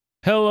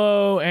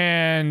Hello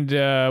and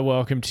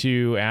welcome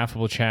to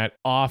Affable Chat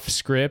Off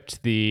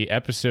Script, the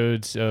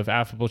episodes of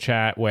Affable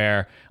Chat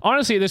where,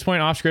 honestly, at this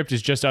point, Off Script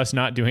is just us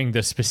not doing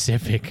the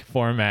specific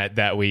format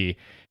that we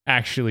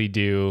actually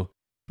do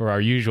for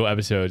our usual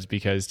episodes,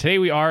 because today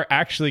we are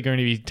actually going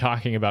to be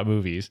talking about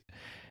movies.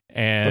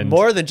 But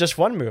more than just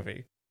one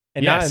movie,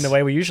 and not in the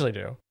way we usually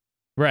do.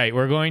 Right.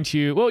 We're going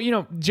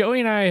to,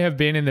 Joey and I have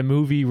been in the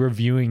movie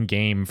reviewing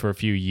game for a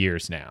few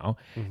years now,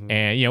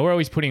 and, we're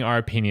always putting our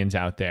opinions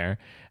out there.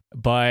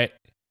 But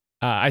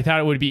I thought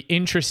it would be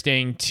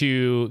interesting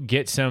to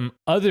get some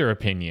other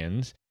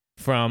opinions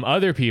from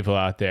other people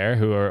out there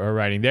who are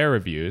writing their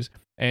reviews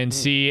and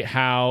see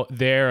how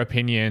their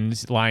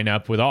opinions line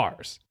up with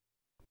ours.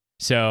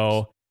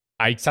 So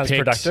Sounds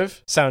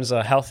productive. Sounds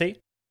healthy.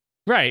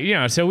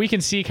 Right. So we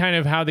can see kind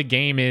of how the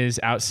game is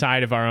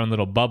outside of our own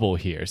little bubble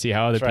here, see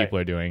how other people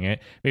are doing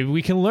it. Maybe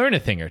we can learn a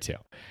thing or two.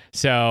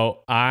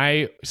 So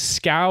I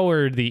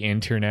scoured the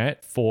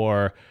internet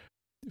for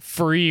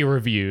free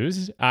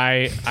reviews.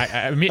 I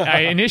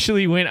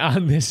initially went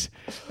on this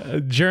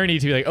journey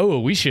to be like, oh,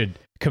 we should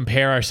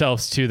compare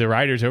ourselves to the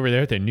writers over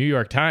there at the New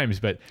York Times,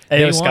 but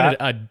they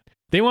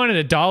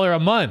wanted $1 a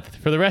month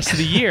for the rest of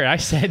the year. I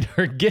said,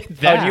 forget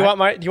that. Oh,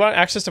 do you want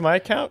access to my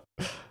account?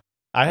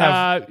 I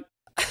have.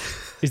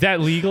 Is that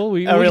legal? Are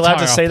we allowed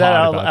to say that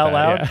out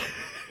loud?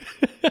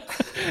 Yeah.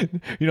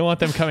 You don't want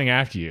them coming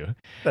after you.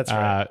 That's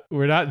right.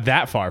 We're not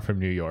that far from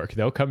New York.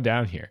 They'll come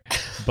down here.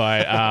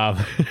 But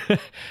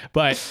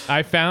but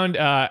I found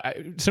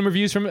some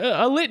reviews from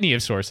a litany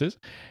of sources,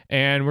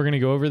 and we're going to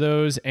go over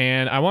those.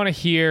 And I want to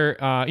hear,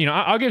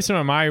 I'll give some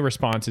of my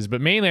responses,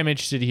 but mainly I'm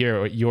interested to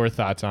hear your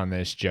thoughts on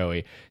this,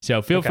 Joey.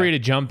 So feel free to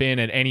jump in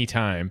at any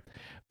time.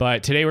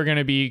 But today we're going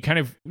to be kind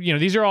of,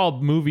 these are all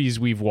movies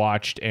we've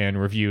watched and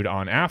reviewed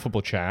on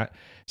Affable Chat.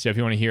 So if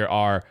you want to hear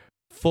our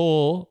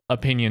full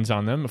opinions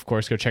on them, of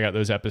course, go check out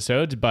those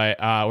episodes. But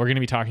we're going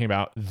to be talking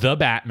about The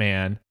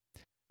Batman.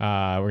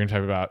 We're going to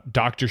talk about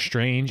Doctor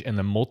Strange and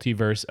the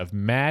Multiverse of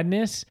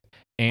Madness,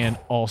 and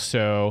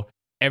also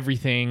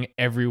Everything,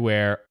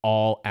 Everywhere,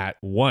 All at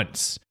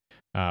Once,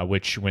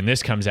 which when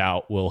this comes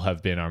out will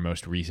have been our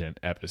most recent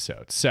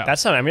episode. So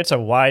it's a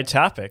wide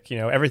topic,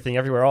 Everything,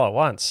 Everywhere, All at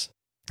Once.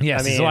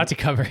 Yes, there's a lot to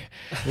cover.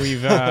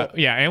 We've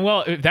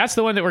that's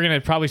the one that we're going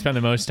to probably spend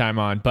the most time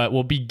on, but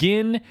we'll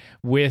begin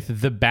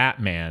with The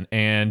Batman.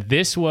 And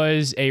this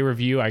was a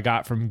review I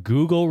got from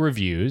Google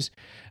Reviews.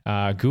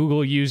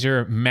 Google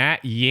user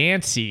Matt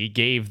Yancey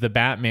gave The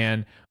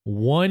Batman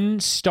 1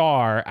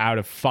 star out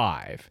of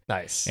 5.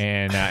 Nice.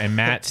 And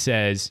Matt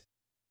says,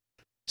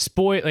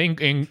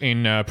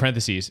 in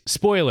parentheses,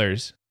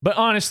 spoilers, but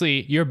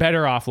honestly, you're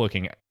better off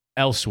looking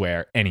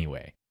elsewhere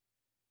anyway.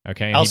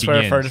 Okay.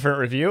 Elsewhere for a different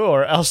review,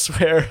 or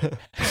elsewhere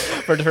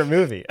for a different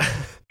movie?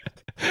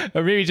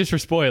 Or maybe just for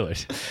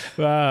spoilers.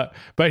 But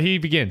he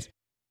begins,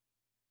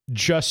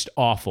 just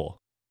awful.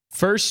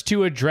 First,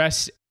 to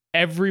address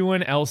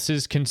everyone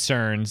else's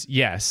concerns,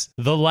 yes,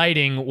 the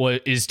lighting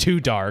is too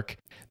dark,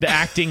 the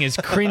acting is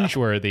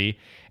cringeworthy,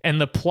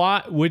 and the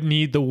plot would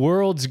need the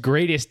world's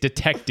greatest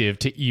detective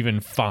to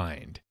even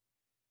find.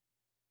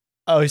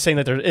 Oh, he's saying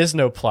that there is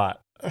no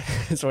plot.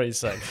 That's what he's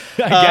saying.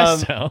 I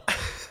guess so.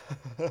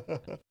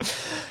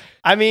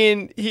 I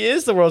mean, he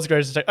is the world's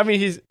greatest detective. I mean,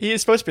 he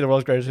is supposed to be the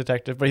world's greatest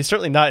detective, but he's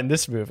certainly not in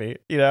this movie.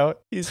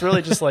 He's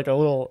really just like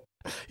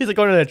he's like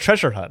going on a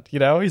treasure hunt.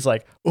 He's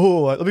like,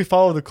 oh, let me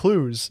follow the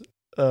clues.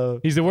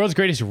 He's the world's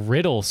greatest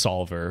riddle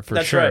solver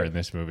for sure in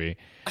this movie.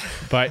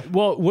 But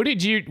what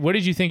did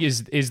you think?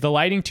 Is the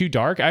lighting too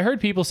dark? I heard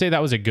people say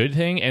that was a good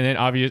thing, and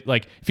then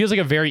it feels like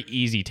a very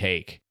easy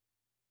take.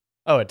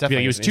 Oh, it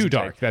definitely it was too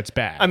dark. That's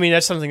bad. I mean,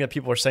 that's something that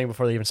people were saying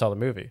before they even saw the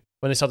movie.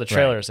 When they saw the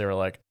trailers, they were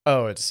like,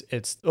 "Oh,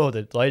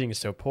 the lighting is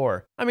so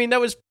poor." I mean,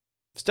 it's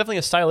definitely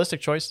a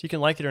stylistic choice. You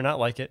can like it or not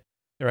like it,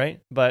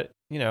 right? But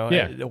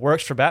it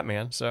works for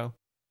Batman. So,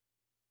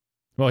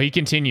 well, he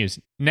continues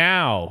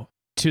now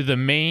to the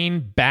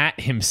main bat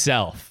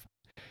himself,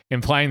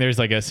 implying there's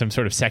like some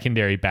sort of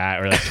secondary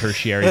bat or like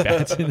tertiary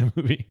bats in the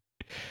movie.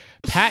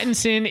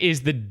 Pattinson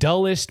is the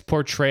dullest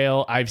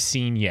portrayal I've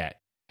seen yet.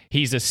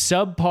 He's a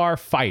subpar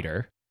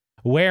fighter,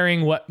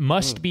 wearing what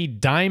must be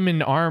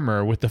diamond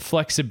armor with the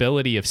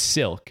flexibility of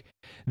silk.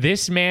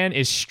 This man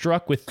is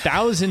struck with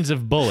thousands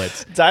of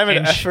bullets.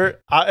 Diamond effort?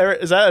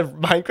 Is that a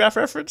Minecraft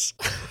reference?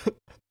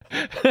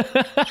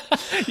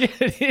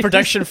 Yeah,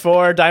 Protection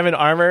 4, diamond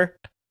armor,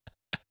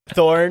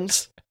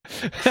 thorns.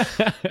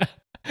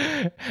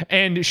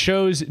 And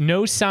shows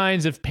no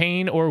signs of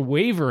pain or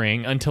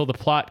wavering until the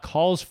plot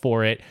calls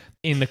for it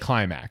in the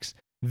climax.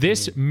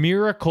 This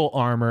miracle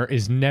armor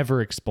is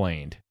never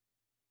explained.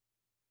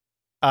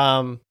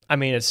 I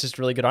mean, it's just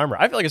really good armor.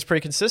 I feel like it's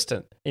pretty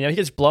consistent. He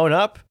gets blown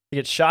up, he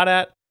gets shot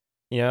at.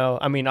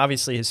 I mean,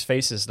 obviously his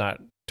face is not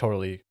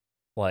totally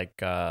like,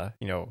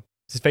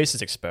 his face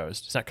is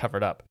exposed. It's not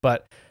covered up,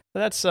 but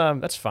that's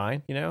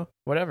fine.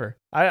 Whatever.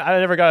 I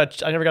never got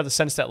the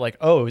sense that like,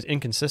 oh, it was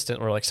inconsistent,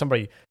 or like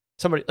somebody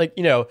like,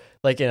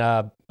 like in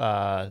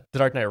The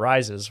Dark Knight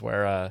Rises,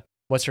 where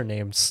what's her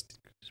name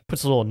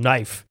puts a little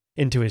knife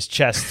into his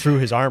chest through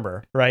his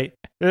armor, right?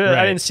 Right.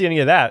 I didn't see any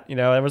of that.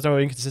 There was no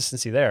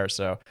inconsistency there.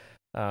 So,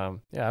 yeah,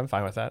 I'm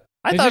fine with that.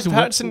 I thought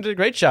Pattinson did a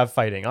great job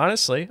fighting,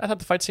 honestly. I thought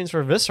the fight scenes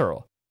were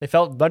visceral. They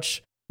felt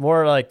much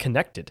more like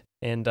connected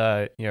and,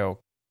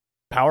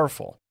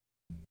 powerful.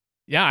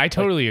 Yeah, I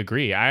totally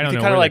agree. I don't know.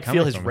 You kind of like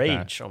feel his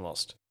rage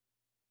almost.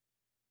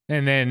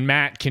 And then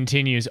Matt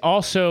continues.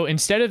 Also,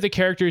 instead of the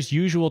character's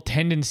usual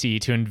tendency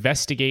to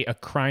investigate a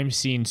crime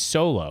scene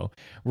solo,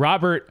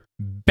 Robert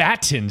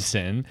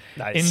Pattinson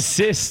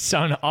insists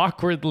on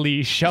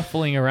awkwardly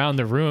shuffling around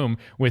the room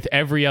with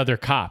every other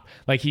cop,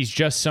 like he's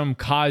just some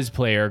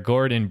cosplayer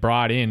Gordon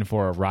brought in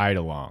for a ride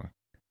along.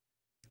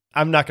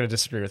 I'm not going to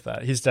disagree with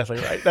that. He's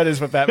definitely right. That is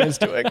what Batman's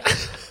doing.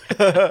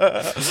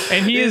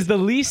 And he is the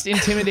least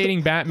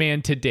intimidating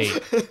Batman to date.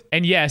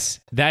 And yes,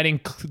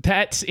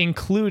 that's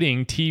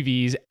including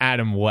TV's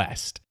Adam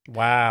West.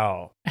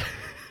 Wow.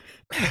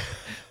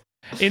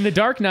 In The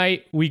Dark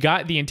Knight, we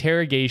got the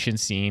interrogation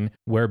scene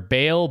where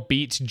Bale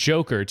beats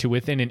Joker to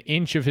within an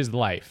inch of his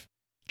life.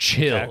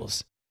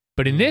 Chills. Okay.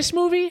 But in this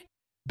movie,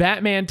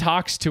 Batman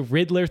talks to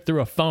Riddler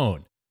through a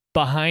phone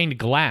behind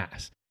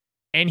glass.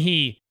 And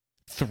he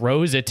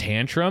throws a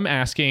tantrum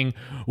asking,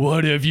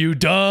 "What have you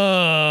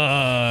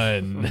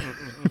done?"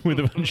 with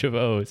a bunch of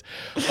O's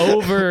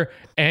over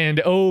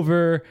and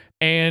over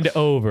and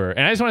over.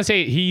 And I just want to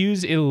say he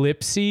used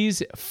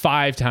ellipses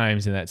 5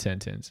 times in that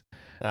sentence.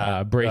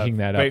 Breaking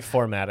that up. Great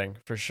formatting,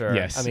 for sure.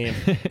 Yes. I mean,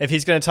 if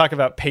he's going to talk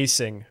about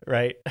pacing,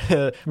 right,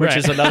 which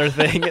is another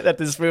thing that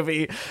this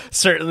movie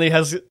certainly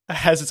has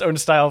its own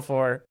style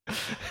for.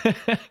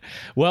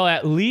 Well,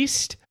 at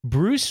least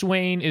Bruce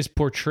Wayne is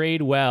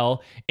portrayed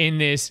well in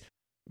this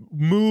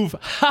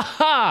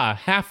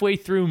halfway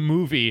through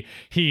movie.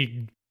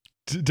 He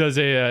does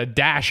a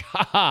dash,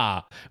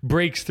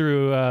 breaks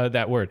through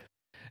that word.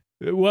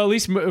 Well, at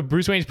least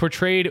Bruce Wayne's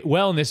portrayed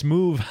well in this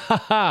move,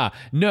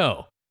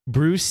 No.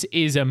 Bruce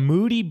is a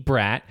moody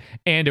brat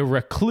and a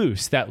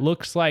recluse that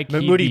looks like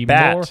moody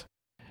bat.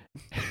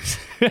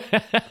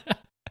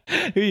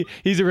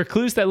 He's a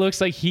recluse that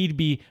looks like he'd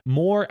be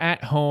more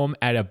at home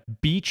at a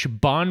beach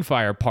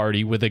bonfire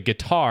party with a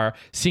guitar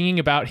singing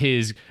about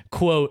his,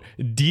 quote,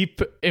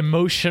 deep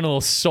emotional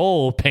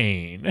soul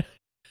pain.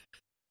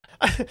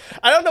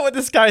 I don't know what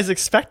this guy is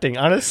expecting,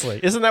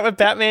 honestly. Isn't that what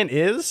Batman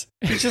is?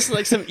 He's just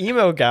like some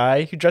emo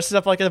guy who dresses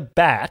up like a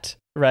bat,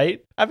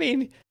 right? I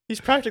mean, he's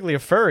practically a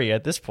furry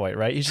at this point,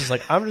 right? He's just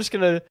like,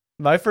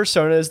 my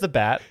persona is the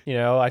bat.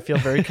 I feel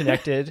very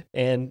connected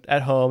and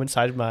at home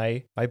inside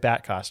my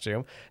bat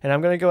costume. And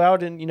I'm going to go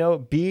out and,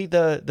 be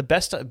the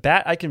best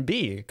bat I can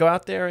be. Go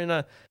out there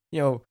and,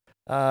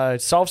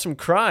 solve some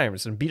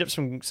crimes and beat up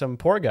some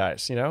poor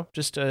guys,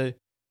 just do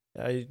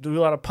a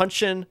lot of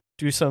punching,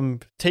 do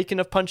some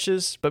taking of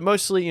punches, but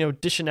mostly,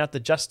 dishing out the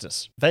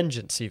justice,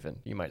 vengeance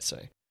even, you might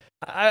say.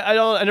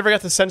 I never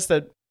got the sense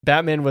that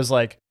Batman was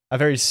like a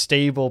very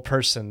stable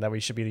person that we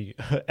should be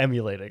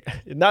emulating.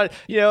 Not,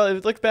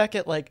 look back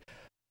at like,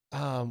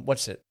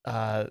 what's it?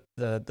 The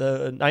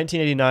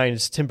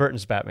 1989's Tim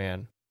Burton's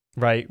Batman,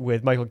 right,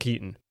 with Michael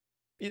Keaton.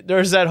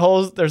 There's that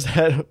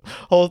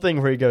whole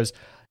thing where he goes,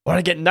 "Want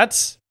to get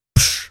nuts?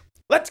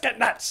 Let's get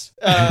nuts."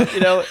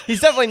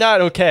 He's definitely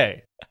not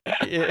okay.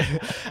 He's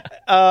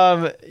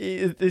not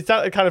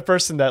the kind of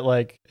person that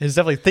like is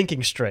definitely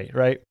thinking straight,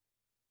 right?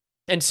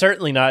 And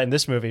certainly not in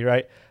this movie,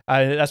 right?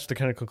 That's the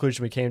kind of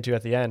conclusion we came to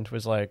at the end,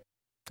 was like,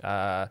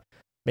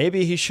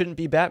 maybe he shouldn't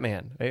be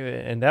Batman.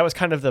 And that was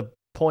kind of the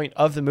point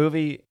of the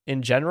movie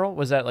in general,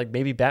 was that like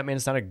maybe Batman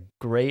is not a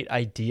great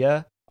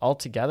idea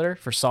altogether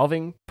for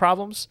solving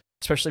problems,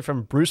 especially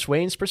from Bruce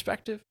Wayne's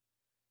perspective.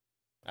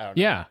 I don't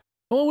know. Yeah.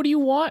 Well, what do you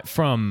want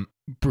from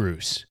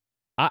Bruce?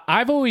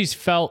 I've always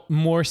felt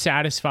more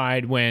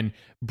satisfied when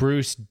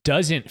Bruce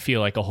doesn't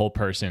feel like a whole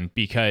person,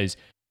 because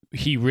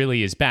he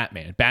really is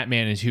Batman.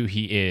 Batman is who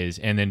he is,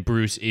 and then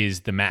Bruce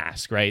is the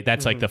mask, right?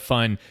 That's like the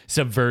fun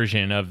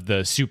subversion of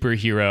the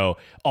superhero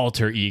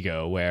alter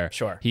ego, where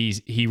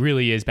he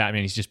really is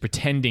Batman. He's just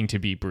pretending to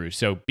be Bruce.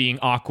 So being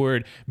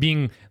awkward,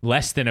 being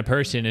less than a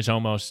person is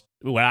almost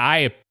what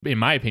in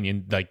my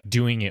opinion, like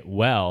doing it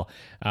well.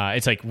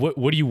 It's like,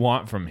 what do you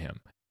want from him?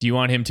 Do you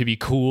want him to be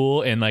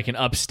cool and like an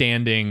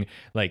upstanding,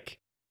 like...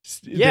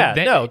 Yeah,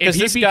 no, because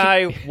this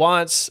guy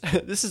wants...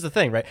 This is the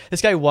thing, right?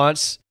 This guy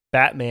wants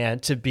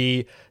Batman to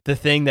be the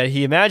thing that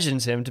he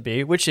imagines him to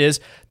be, which is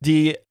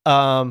the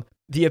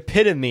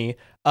epitome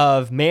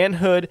of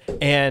manhood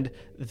and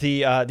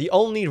the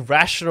only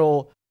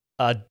rational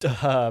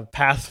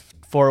path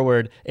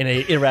forward in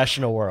an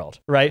irrational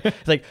world, right?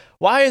 Like,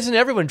 why isn't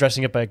everyone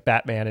dressing up like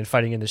Batman and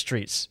fighting in the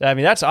streets? I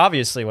mean, that's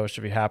obviously what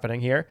should be happening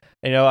here.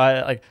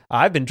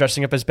 I've been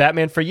dressing up as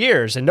Batman for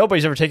years, and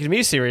nobody's ever taken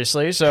me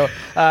seriously. So,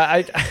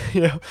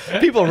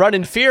 people run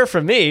in fear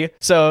from me.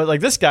 So,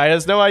 like, this guy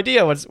has no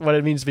idea what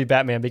it means to be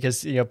Batman,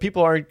 because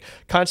people aren't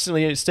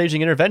constantly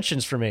staging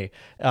interventions for me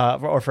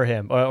or for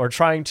him, or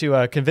trying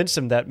to convince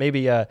him that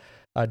maybe.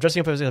 Dressing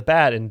up as a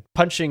bat and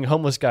punching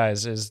homeless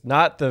guys is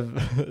not the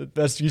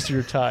best use of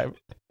your time.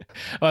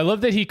 Well, I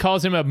love that he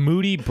calls him a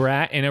moody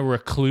brat and a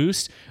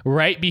recluse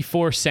right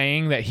before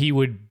saying that he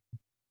would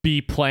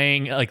be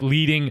playing, like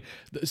leading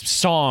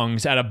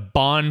songs at a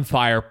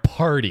bonfire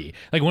party.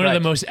 Like one of the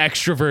most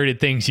extroverted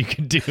things you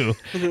can do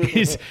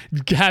is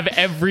have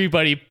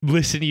everybody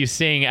listen to you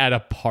sing at a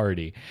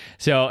party.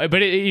 So,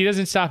 but he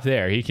doesn't stop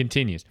there. He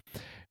continues.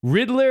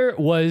 Riddler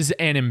was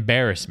an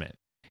embarrassment.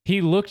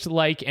 He looked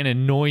like an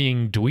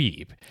annoying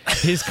dweeb.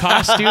 His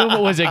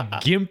costume was a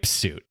gimp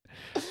suit.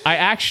 I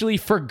actually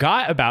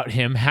forgot about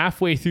him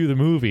halfway through the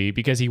movie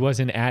because he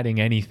wasn't adding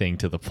anything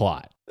to the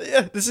plot.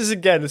 Yeah, this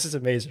is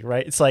amazing,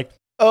 right? It's like,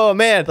 oh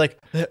man, like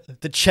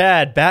the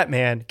Chad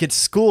Batman gets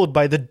schooled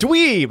by the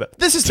dweeb.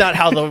 This is not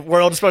how the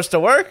world is supposed to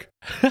work.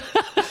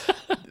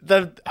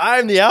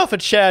 I'm the alpha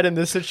Chad in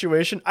this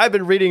situation. I've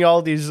been reading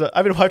all these,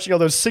 I've been watching all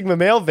those Sigma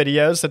male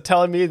videos that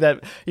telling me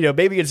that,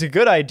 maybe it's a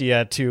good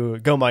idea to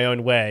go my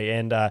own way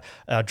and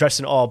dress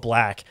in all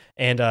black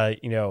and,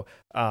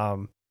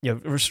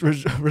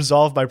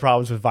 resolve my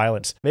problems with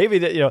violence. Maybe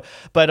that,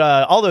 but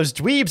all those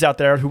dweebs out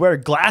there who wear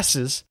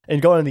glasses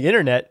and go on the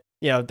internet,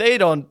 they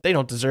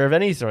don't deserve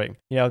anything.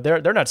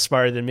 They're not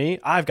smarter than me.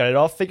 I've got it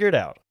all figured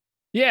out.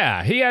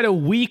 Yeah, he had a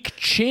weak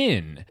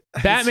chin.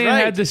 Batman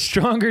had the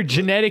stronger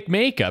genetic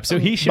makeup, so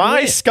he should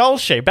My win. skull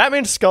shape,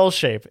 Batman's skull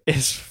shape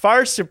is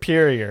far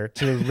superior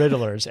to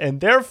Riddler's,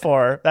 and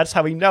therefore that's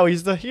how we know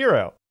he's the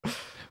hero.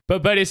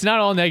 But it's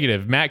not all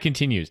negative. Matt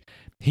continues.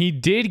 He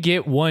did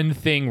get one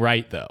thing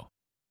right, though.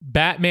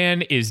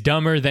 Batman is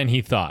dumber than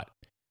he thought.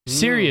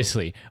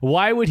 Seriously,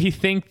 why would he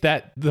think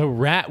that the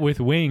rat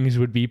with wings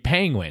would be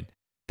Penguin?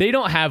 They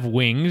don't have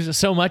wings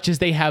so much as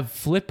they have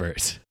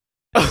flippers.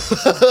 the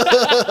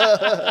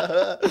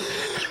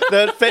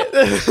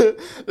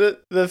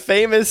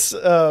famous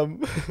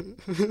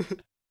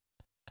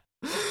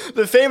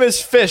the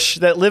famous fish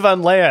that live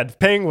on land,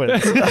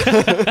 penguins.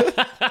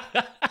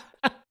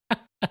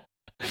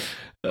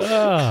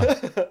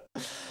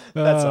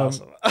 That's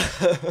awesome.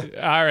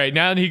 All right,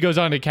 now he goes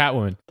on to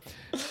Catwoman.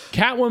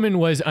 Catwoman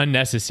was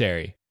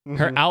unnecessary.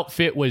 Her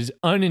outfit was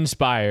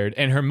uninspired,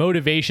 and her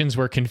motivations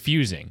were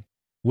confusing,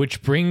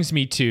 which brings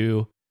me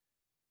to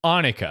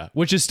Annika,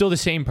 which is still the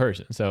same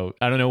person. So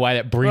I don't know why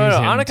that brings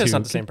him Annika's to...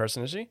 not the same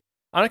person, is she?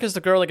 Annika's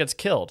the girl that gets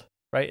killed,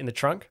 right, in the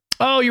trunk?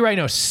 Oh, you're right.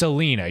 No,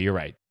 Selena, you're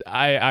right.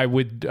 I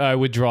would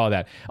draw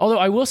that. Although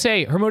I will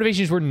say her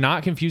motivations were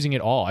not confusing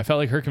at all. I felt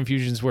like her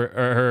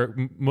her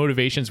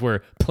motivations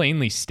were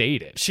plainly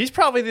stated. She's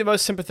probably the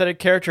most sympathetic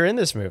character in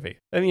this movie.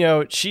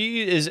 And,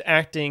 she's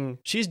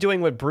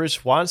doing what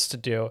Bruce wants to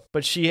do,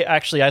 but she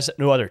actually has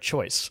no other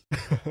choice.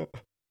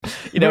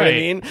 You know what I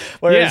mean?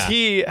 Whereas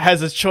he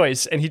has a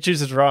choice and he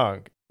chooses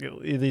wrong,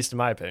 at least in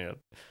my opinion.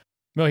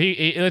 Well,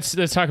 let's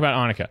talk about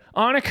Annika.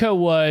 Annika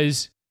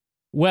was,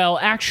 well,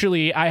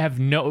 actually, I have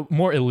no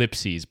more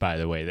ellipses, by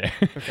the way, there.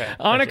 Okay.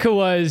 Annika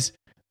was,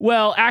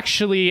 well,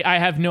 actually, I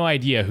have no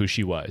idea who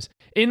she was.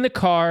 In the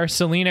car,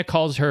 Selena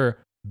calls her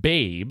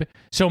babe.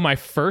 So my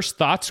first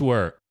thoughts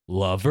were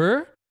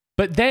lover,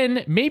 but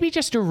then maybe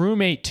just a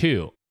roommate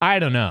too. I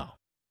don't know.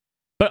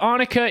 But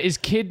Annika is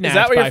kidnapped. Is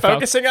that what you're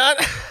focusing on?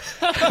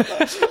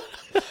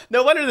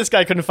 No wonder this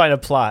guy couldn't find a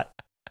plot.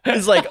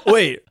 He's like,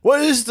 wait,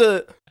 what's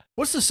the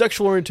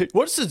sexual orientation?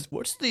 What's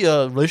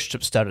the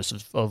relationship status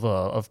of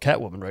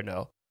Catwoman right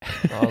now?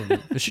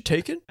 Is she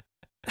taken?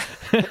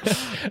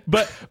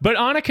 But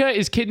Annika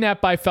is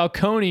kidnapped by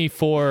Falcone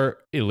for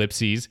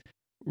ellipses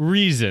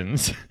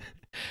reasons,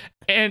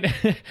 and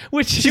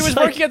which she was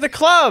working at the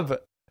club.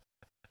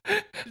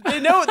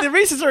 They know the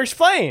reasons are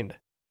explained.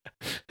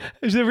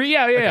 The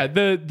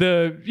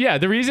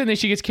reason that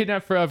she gets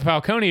kidnapped for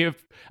Falcone,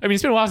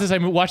 it's been a while since I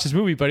watched this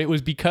movie, but it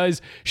was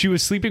because she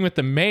was sleeping with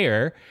the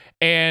mayor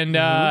and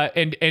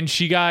and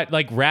she got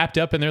like wrapped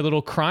up in their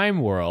little crime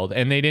world,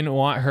 and they didn't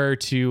want her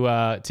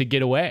to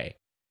get away.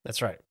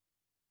 That's right.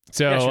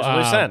 So she was a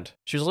loose end.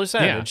 She was a loose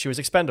end, yeah. and she was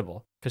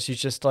expendable because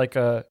she's just like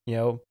a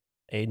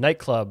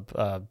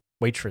nightclub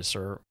waitress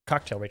or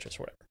cocktail waitress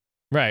or whatever.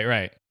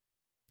 Right.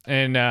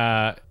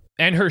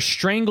 And her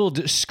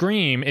strangled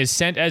scream is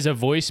sent as a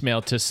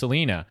voicemail to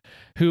Selena,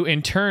 who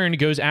in turn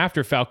goes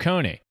after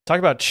Falcone. Talk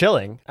about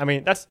chilling. I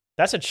mean, that's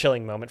a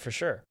chilling moment for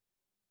sure.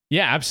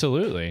 Yeah,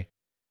 absolutely.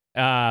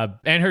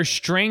 And her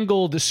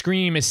strangled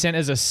scream is sent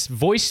as a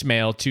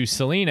voicemail to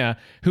Selena,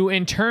 who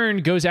in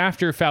turn goes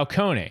after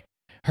Falcone,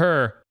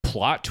 her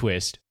plot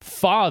twist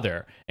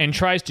father, and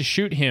tries to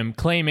shoot him,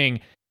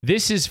 claiming,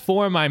 "This is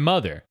for my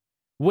mother."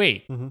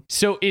 Wait,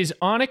 so is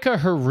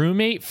Annika her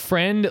roommate,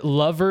 friend,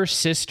 lover,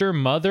 sister,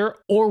 mother,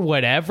 or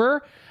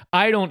whatever?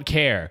 I don't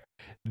care.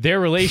 Their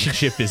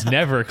relationship is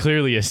never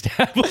clearly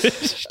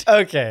established.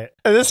 Okay,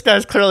 and this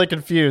guy's clearly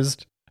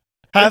confused.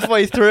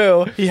 Halfway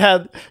through, he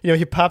had,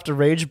 he popped a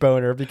rage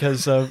boner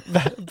because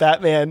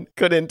Batman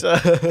couldn't.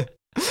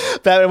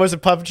 Batman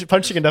wasn't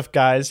punching enough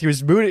guys. He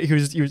was moody. He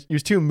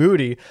was too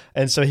moody,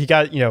 and so he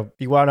got,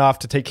 he went off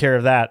to take care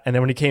of that. And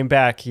then when he came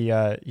back,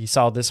 he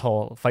saw this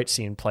whole fight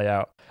scene play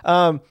out.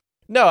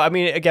 No, I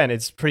mean, again,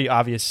 it's pretty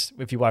obvious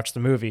if you watch the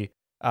movie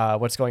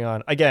what's going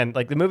on. Again,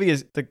 like the movie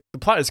is the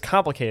plot is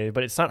complicated,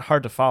 but it's not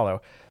hard to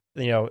follow.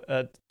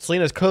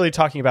 Selena's clearly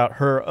talking about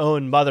her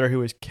own mother who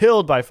was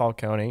killed by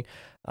Falcone.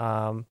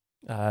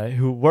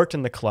 who worked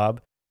in the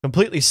club,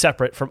 completely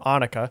separate from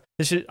Annika.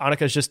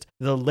 Annika is just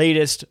the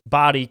latest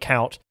body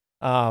count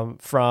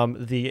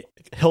from the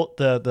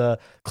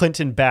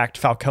Clinton-backed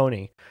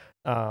Falcone.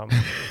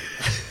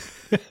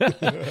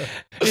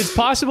 It's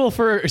possible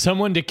for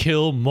someone to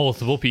kill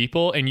multiple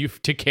people and you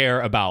to care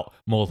about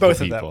multiple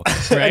Both people,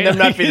 of them, right? and them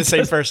not be the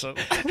same person.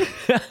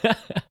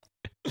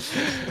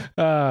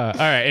 All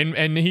right,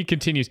 and he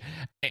continues,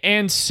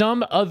 and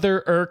some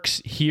other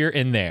irks here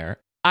and there.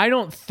 I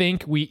don't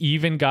think we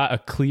even got a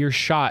clear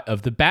shot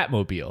of the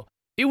Batmobile.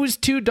 It was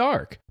too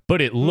dark,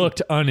 but it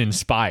looked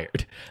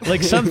uninspired,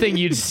 like something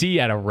you'd see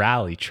at a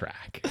rally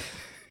track.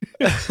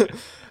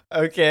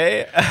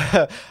 Okay.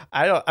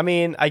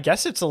 I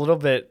guess it's a little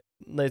bit,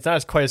 it's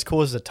not quite as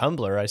cool as the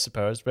Tumbler, I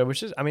suppose, but it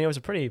was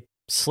a pretty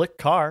slick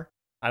car.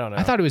 I don't know.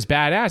 I thought it was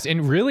badass.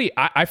 And really,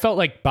 I felt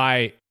like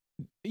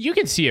you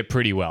can see it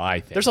pretty well,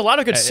 I think. There's a lot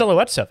of good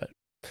silhouettes of it.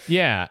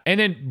 Yeah. And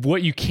then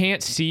what you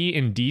can't see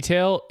in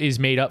detail is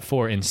made up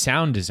for in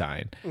sound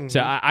design. Mm-hmm.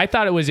 So I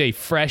thought it was a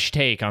fresh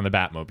take on the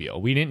Batmobile.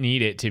 We didn't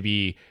need it to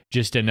be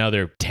just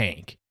another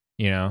tank,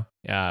 you know?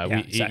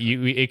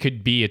 Exactly. It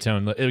could be its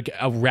own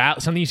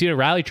something you see at a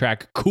rally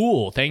track.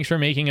 Cool. Thanks for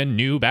making a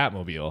new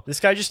Batmobile. This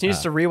guy just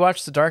needs to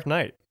rewatch The Dark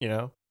Knight, you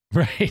know?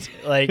 Right.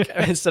 Like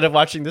instead of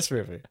watching this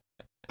movie.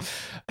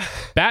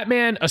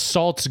 Batman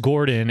assaults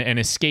Gordon and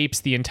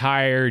escapes the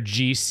entire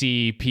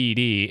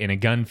GCPD in a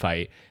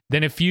gunfight.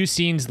 Then a few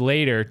scenes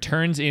later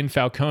turns in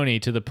Falcone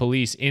to the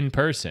police in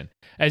person,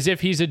 as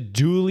if he's a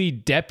duly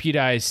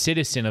deputized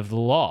citizen of the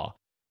law.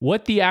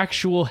 What the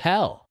actual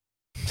hell?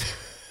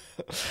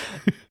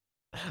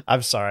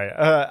 I'm sorry.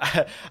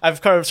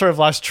 I've kind of sort of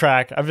lost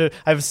track.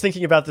 I was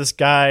thinking about this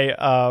guy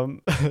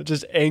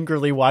just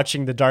angrily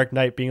watching The Dark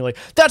Knight being like,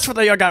 that's what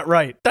they got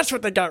right. That's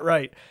what they got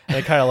right. And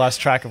I kind of lost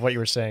track of what you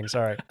were saying.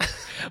 Sorry.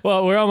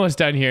 Well, we're almost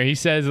done here. He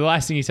says, the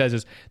last thing he says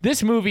is,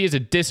 this movie is a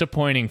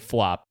disappointing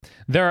flop.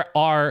 There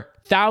are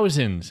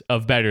thousands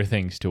of better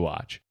things to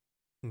watch.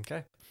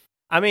 Okay.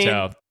 I mean,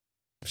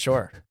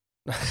 sure.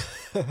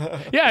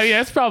 Yeah,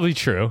 that's probably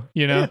true.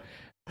 You know?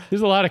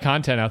 There's a lot of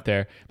content out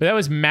there, but that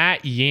was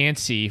Matt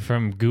Yancey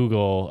from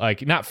Google,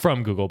 like not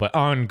from Google, but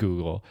on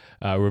Google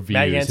reviews.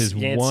 Matt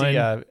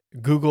Yancey,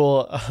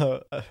 Google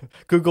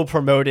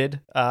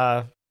promoted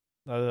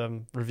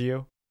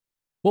review.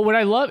 Well, what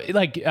I love,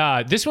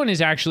 this one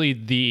is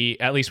actually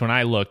at least when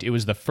I looked, it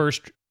was the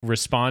first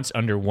response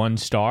under 1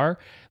 star,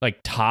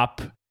 like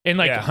top, and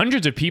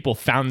hundreds of people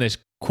found this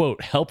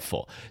quote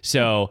helpful.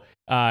 So,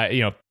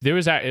 there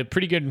was a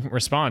pretty good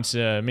response,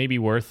 maybe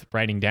worth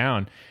writing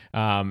down.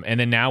 And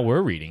then now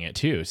we're reading it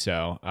too.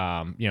 So,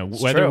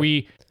 whether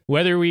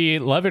we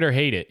love it or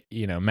hate it,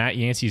 Matt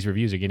Yancey's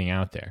reviews are getting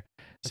out there.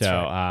 That's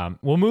right.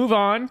 We'll move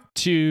on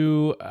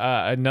to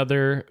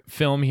another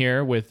film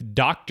here with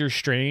Doctor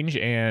Strange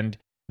and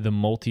the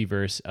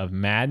Multiverse of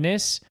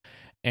Madness.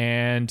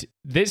 And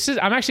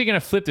I'm actually going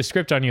to flip the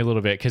script on you a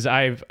little bit because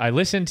I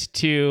listened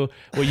to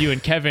what you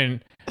and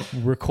Kevin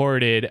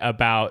recorded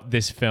about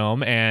this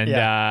film, and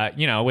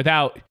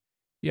without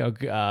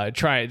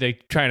trying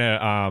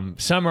to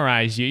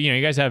summarize,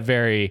 you guys have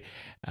very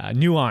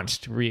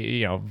nuanced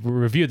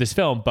review of this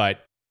film,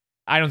 but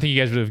I don't think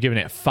you guys would have given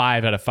it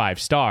 5 out of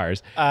 5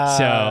 stars.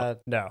 So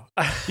no,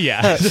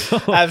 yeah,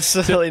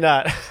 absolutely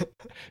not.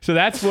 So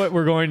that's what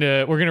we're going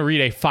to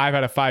read a 5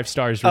 out of 5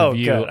 stars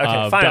review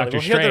of Doctor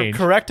Strange. We'll hear the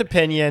correct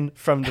opinion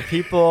from the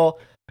people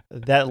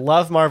that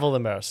love Marvel the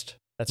most.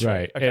 That's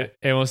right. Okay.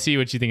 And we'll see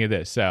what you think of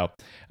this. So,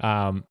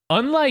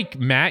 unlike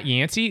Matt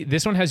Yancey,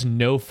 this one has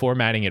no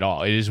formatting at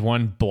all. It is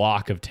one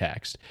block of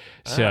text.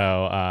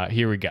 So,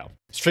 here we go.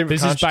 Stream of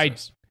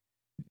consciousness.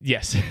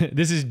 Yes,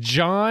 this is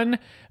John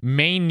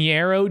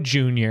Maniero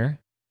Jr.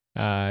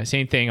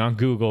 Same thing on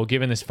Google,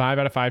 given this 5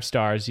 out of 5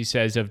 stars. He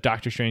says of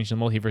Doctor Strange and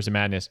the Multiverse of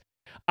Madness,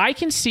 I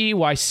can see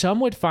why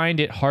some would find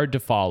it hard to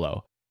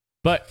follow,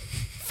 but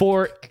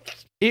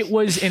it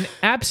was an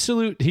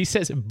absolute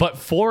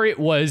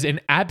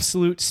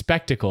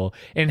spectacle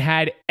and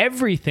had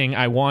everything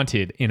I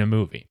wanted in a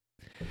movie.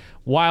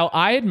 While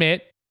I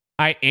admit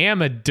I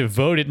am a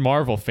devoted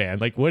Marvel fan,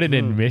 like what an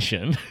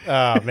admission.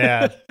 Oh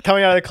man,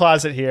 coming out of the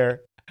closet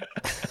here.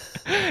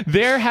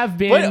 There have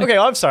been...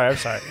 I'm sorry.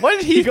 What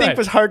did he think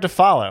was hard to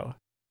follow?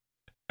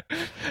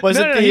 Was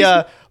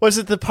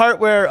it the part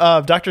where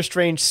Doctor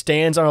Strange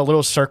stands on a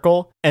little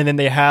circle and then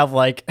they have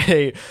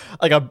they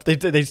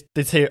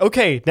say,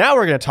 okay, now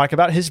we're going to talk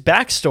about his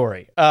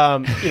backstory,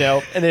 and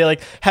they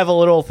have a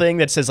little thing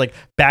that says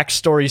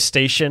backstory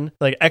station,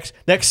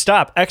 next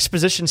stop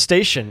exposition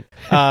station,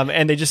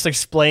 and they just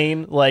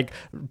explain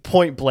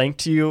point blank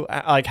to you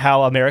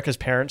how America's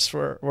parents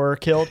were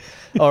killed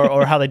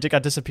or how they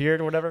got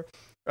disappeared or whatever.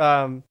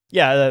 Was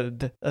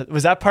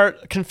that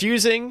part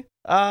confusing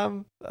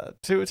to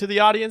the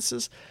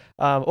audiences,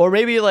 or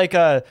maybe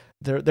there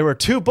were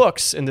 2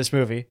 books in this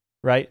movie,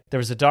 right? There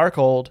was The Dark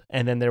Old,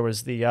 and then there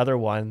was the other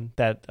one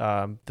that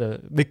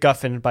the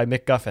MacGuffin by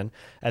MacGuffin,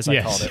 as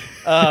I called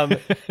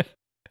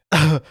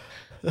it.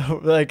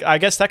 I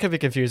guess that could be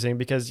confusing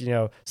because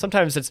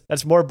sometimes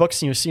that's more books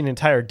than you see an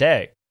entire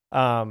day.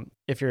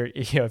 if you're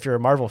if you're a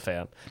Marvel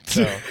fan.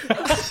 So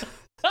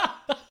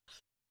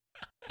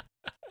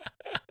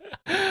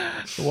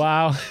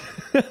wow.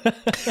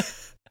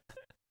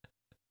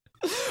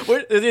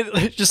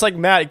 Just like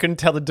Matt, he couldn't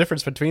tell the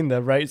difference between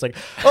them, right? He's like,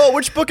 "Oh,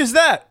 which book is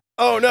that?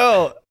 Oh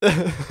no,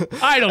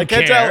 I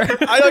can't care.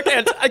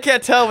 I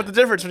can't tell what the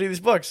difference between these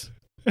books."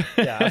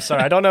 Yeah, I'm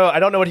sorry. I don't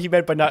know what he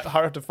meant by not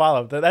hard to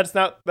follow. That's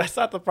not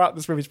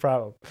this movie's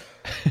problem.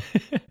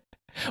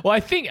 Well, I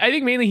think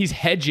mainly he's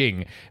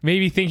hedging,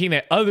 maybe thinking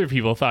that other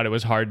people thought it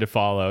was hard to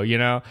follow.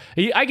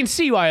 I can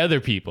see why other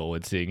people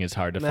would think it's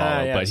hard to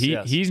follow, but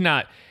he's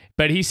not.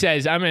 But he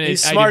says,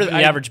 He's smarter than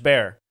the average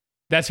bear.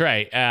 That's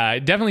right.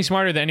 Definitely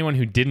smarter than anyone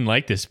who didn't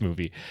like this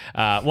movie.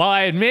 While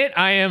I admit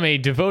I am a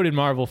devoted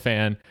Marvel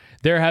fan,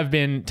 there have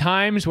been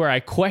times where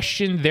I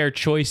questioned their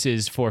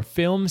choices for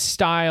film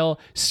style,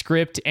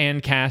 script,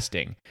 and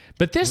casting.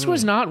 But this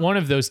was not one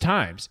of those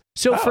times.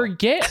 So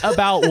forget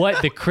about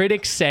what the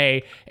critics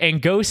say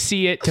and go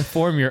see it to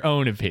form your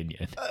own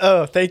opinion.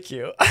 Oh, thank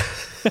you.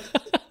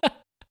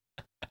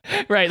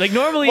 Right. Like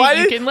normally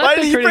why can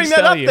let the critics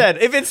tell you. Why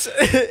did he bring that up then?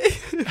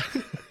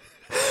 If it's...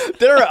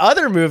 There are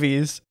other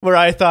movies where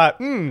I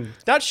thought,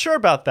 not sure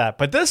about that,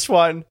 but this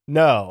one,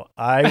 no,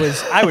 I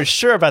was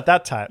sure about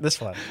that time. This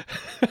one,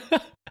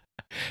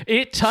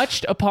 it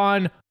touched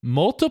upon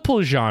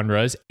multiple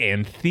genres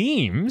and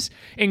themes,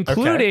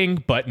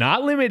 including but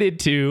not limited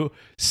to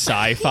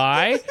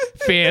sci-fi,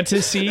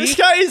 fantasy,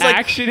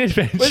 action,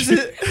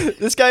 adventure.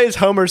 This guy is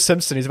Homer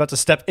Simpson. He's about to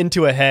step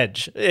into a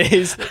hedge.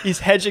 He's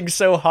hedging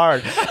so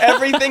hard.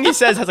 Everything he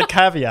says has a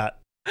caveat.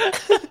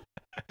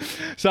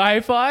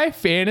 Sci-fi,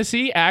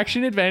 fantasy,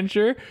 action,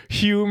 adventure,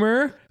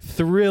 humor,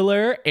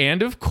 thriller,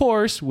 and of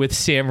course, with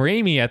Sam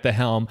Raimi at the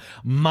helm,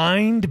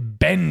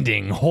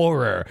 mind-bending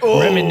horror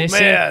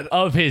reminiscent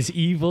of his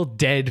Evil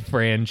Dead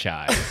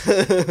franchise.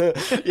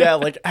 Yeah,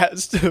 like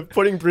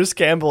putting Bruce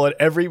Campbell in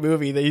every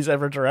movie that he's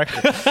ever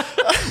directed.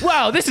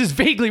 Wow, this is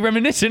vaguely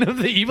reminiscent of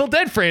the Evil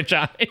Dead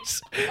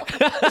franchise.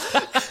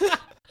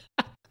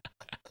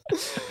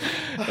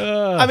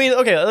 I mean,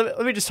 okay,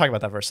 let me just talk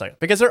about that for a second.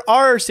 Because there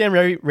are Sam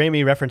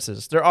Raimi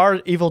references. There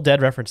are Evil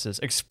Dead references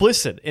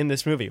explicit in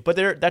this movie. But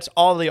that's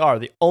all they are,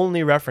 the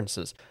only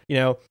references.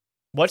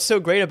 What's so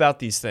great about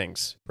these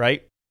things,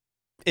 right?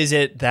 Is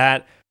it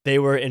that they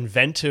were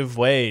inventive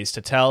ways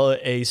to tell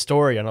a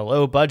story on a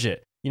low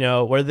budget?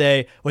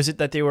 Was it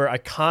that they were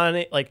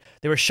iconic? Like,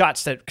 they were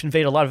shots that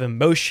conveyed a lot of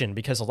emotion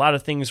because a lot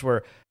of things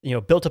were,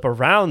 built up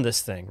around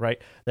this thing, right?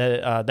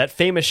 That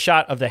famous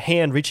shot of the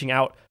hand reaching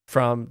out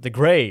from the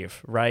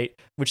grave, right?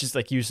 Which is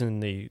like using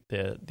the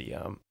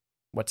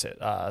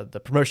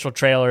promotional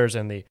trailers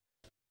and the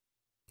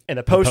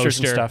posters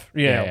and stuff.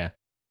 Yeah.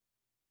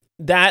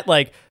 That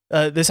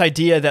this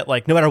idea that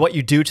no matter what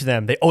you do to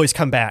them, they always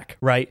come back,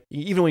 right?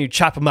 Even when you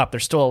chop them up, they're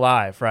still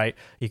alive, right?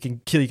 You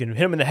can hit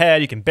them in the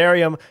head, you can bury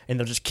them, and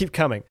they'll just keep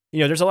coming.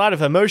 There's a lot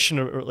of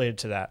emotion related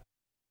to that.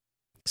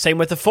 Same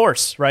with the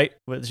Force, right?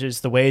 Which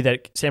is the way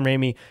that Sam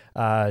Raimi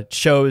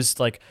shows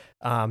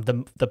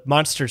the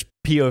monster's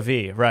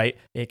POV, right?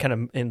 It kind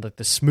of in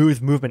the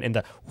smooth movement and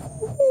the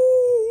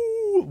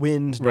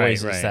wind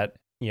noises that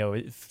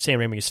Sam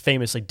Raimi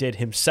famously did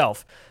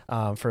himself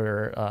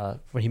for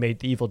when he made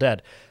The Evil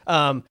Dead.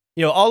 All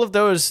of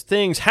those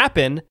things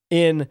happen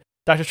in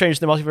Doctor Strange: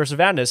 The Multiverse of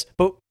Madness,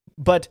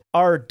 but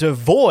are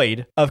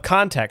devoid of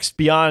context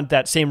beyond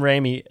that Sam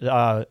Raimi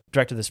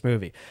directed this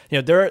movie.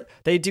 They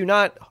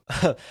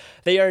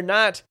are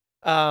not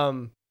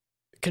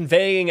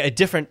conveying a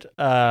different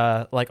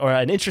or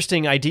an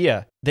interesting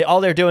idea.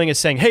 All they're doing is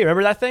saying, "Hey,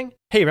 remember that thing?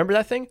 Hey, remember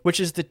that thing?" Which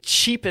is the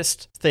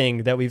cheapest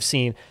thing that we've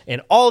seen in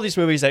all these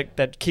movies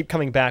that keep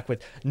coming back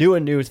with new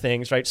and new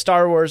things, right?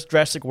 Star Wars,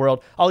 Jurassic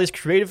World, all these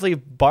creatively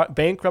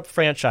bankrupt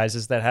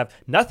franchises that have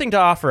nothing to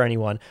offer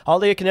anyone. All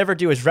they can ever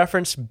do is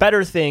reference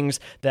better things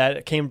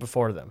that came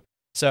before them.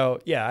 So,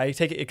 yeah, I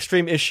take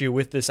extreme issue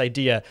with this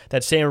idea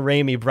that Sam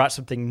Raimi brought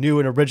something new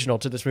and original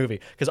to this movie,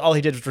 because all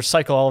he did was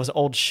recycle all of his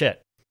old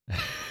shit.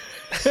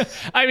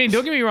 I mean,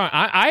 don't get me wrong.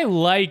 I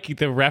like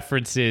the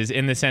references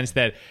in the sense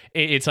that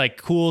it's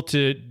cool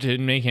to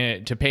make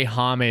it, to pay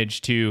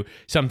homage to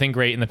something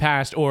great in the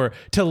past, or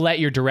to let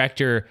your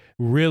director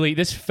really.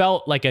 This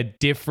felt like a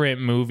different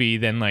movie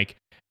than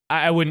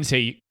I wouldn't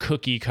say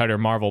cookie cutter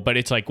Marvel, but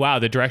it's wow,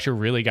 the director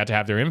really got to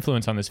have their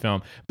influence on this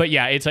film. But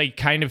yeah, it's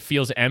kind of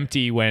feels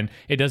empty when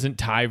it doesn't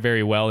tie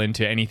very well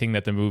into anything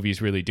that the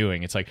movie's really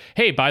doing. It's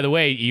hey, by the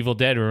way, Evil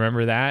Dead,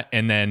 remember that?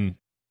 And then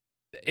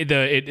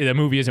the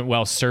movie isn't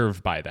well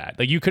served by that.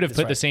 You could have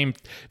put the same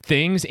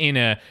things in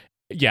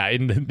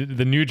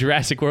the new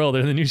Jurassic World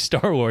or the new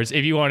Star Wars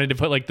if you wanted to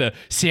put the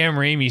Sam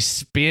Raimi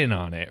spin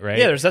on it, right?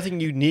 Yeah, there's nothing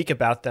unique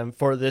about them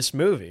for this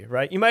movie,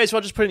 right? You might as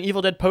well just put an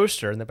Evil Dead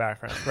poster in the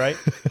background, right?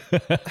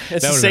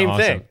 It's the same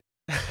thing.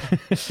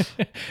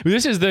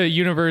 This is the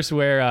universe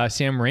where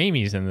Sam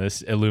Raimi's in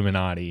this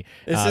Illuminati.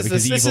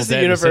 This is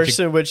the universe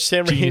in which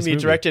Sam Raimi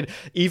directed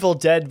Evil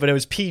Dead, but it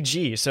was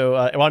PG,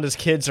 so Wanda's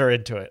kids are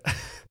into it.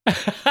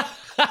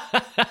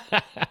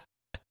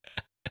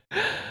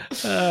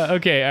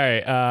 Okay,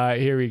 all right.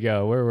 Here we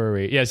go. Where were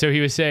we? Yeah, so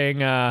he was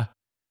saying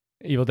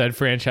Evil Dead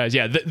franchise.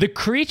 Yeah, the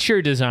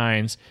creature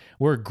designs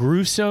were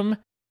gruesome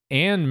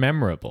and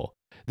memorable.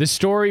 The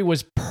story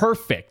was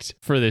perfect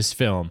for this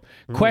film.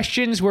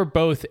 Questions were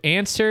both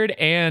answered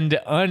and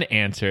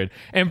unanswered.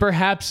 And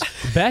perhaps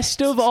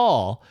best of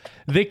all,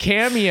 the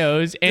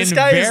cameos and This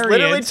guy variants. is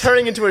literally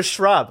turning into a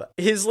shrub.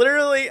 He's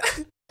literally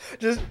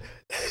just,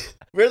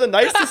 where the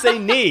knights to say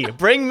knee.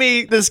 Bring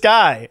me this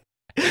guy.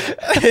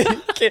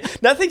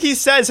 Nothing he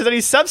says has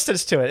any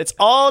substance to it. It's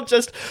all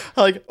just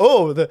like,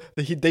 oh,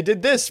 they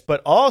did this,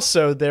 but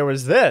also there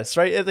was this,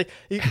 right? Like,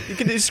 you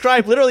can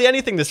describe literally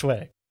anything this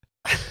way.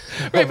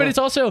 Right, but it's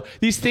also,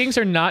 these things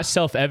are not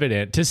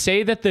self-evident. To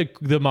say that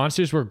the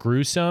monsters were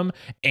gruesome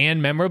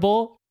and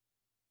memorable,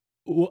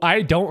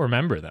 I don't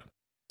remember them.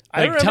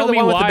 I Like, tell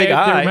me why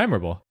they're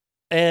memorable.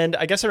 And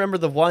I guess I remember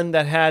the one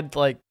that had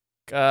like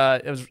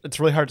it's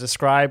really hard to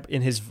describe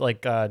in his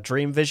like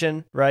dream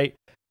vision, right?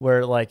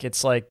 Where like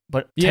it's like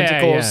but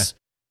tentacles.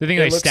 The thing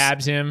that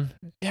stabs him.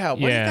 Yeah,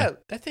 what did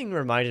that thing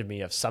reminded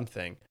me of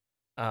something.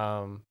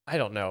 I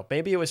don't know.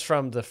 Maybe it was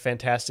from the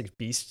Fantastic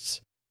Beasts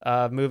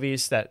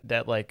movies,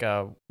 that like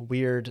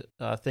weird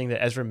thing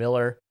that Ezra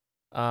Miller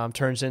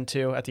turns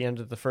into at the end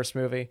of the first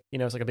movie. You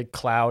know, it's like a big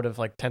cloud of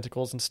like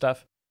tentacles and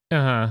stuff.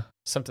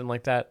 Something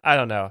like that. I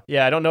don't know.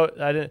 Yeah, I don't know.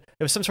 I didn't.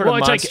 It was some sort of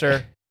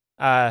monster.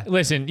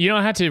 Listen, you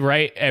don't have to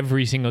write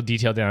every single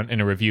detail down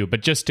in a review,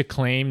 but just to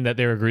claim that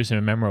they were gruesome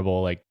and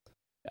memorable, like.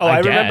 Oh, I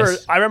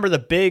remember the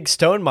big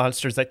stone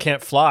monsters that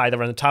can't fly that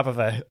were on the top of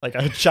a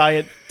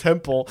giant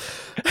temple.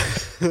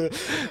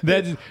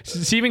 That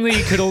seemingly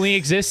could only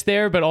exist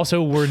there, but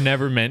also were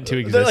never meant to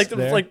exist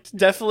there. Like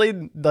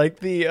definitely like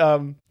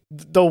the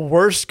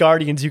worst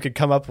guardians you could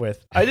come up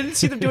with. I didn't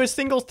see them do a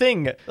single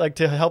thing like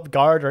to help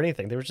guard or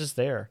anything. They were just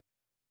there.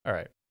 All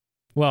right.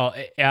 Well,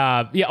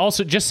 yeah.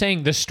 Also, just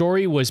saying the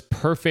story was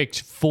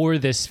perfect for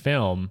this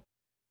film.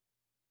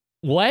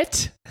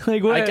 What?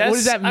 Like, what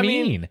does that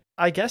mean?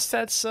 I guess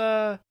that's.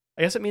 I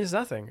guess it means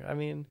nothing. I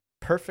mean,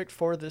 perfect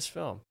for this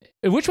film.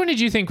 Which one did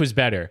you think was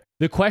better?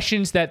 The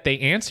questions that they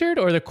answered,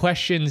 or the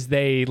questions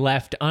they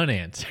left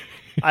unanswered?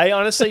 I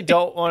honestly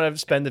don't want to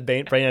spend the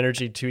brain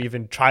energy to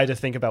even try to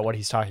think about what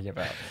he's talking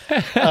about.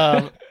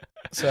 Okay.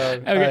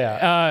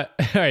 All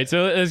right.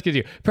 So let's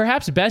continue.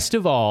 Perhaps best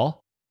of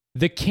all,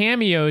 the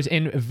cameos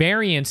and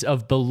variants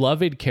of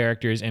beloved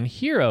characters and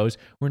heroes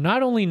were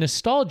not only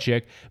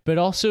nostalgic, but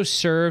also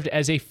served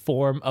as a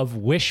form of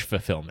wish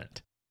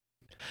fulfillment.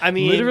 I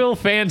mean, literal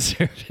fan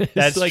service.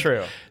 That's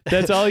true.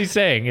 That's all he's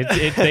saying.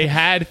 They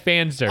had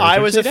fan service. I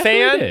was a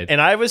fan, and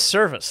I was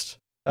serviced.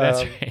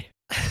 That's right.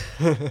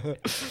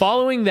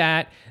 Following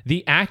that,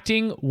 the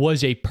acting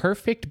was a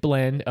perfect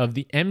blend of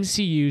the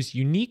MCU's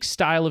unique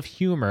style of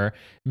humor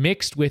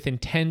mixed with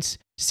intense,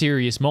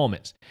 serious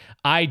moments.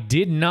 I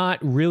did not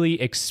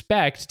really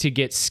expect to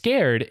get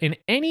scared in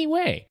any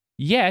way,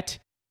 yet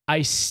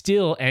I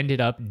still ended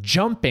up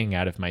jumping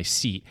out of my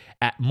seat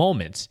at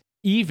moments,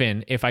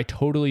 even if I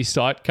totally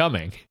saw it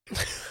coming.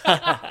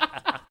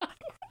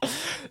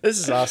 This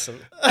is awesome.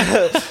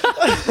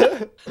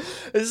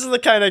 This is the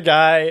kind of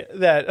guy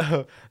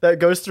that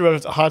goes through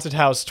a haunted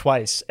house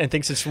twice and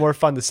thinks it's more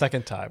fun the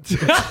second time.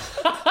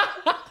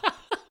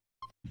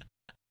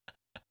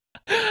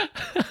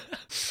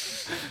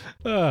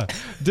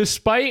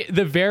 Despite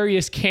the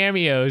various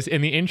cameos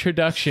in the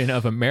introduction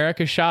of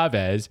America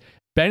Chavez,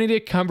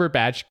 Benedict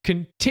Cumberbatch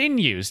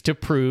continues to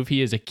prove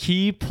he is a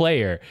key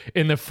player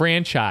in the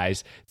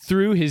franchise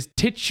through his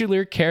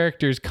titular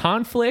character's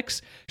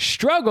conflicts,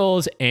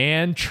 struggles,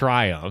 and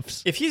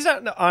triumphs. If he's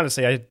not,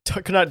 honestly, I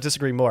could not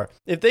disagree more.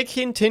 If they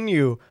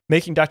continue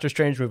making Doctor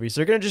Strange movies,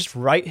 they're going to just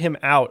write him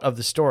out of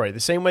the story,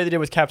 the same way they did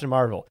with Captain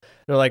Marvel.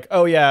 They're like,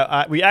 oh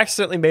yeah, we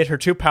accidentally made her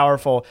too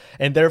powerful,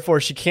 and therefore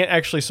she can't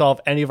actually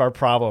solve any of our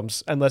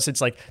problems unless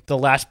it's like the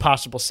last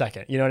possible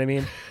second. You know what I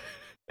mean?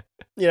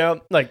 You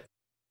know, like,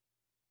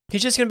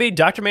 he's just going to be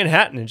Dr.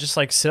 Manhattan and just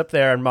like sit up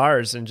there on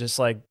Mars and just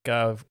like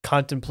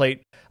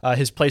contemplate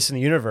his place in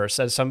the universe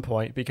at some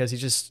point because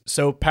he's just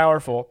so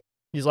powerful.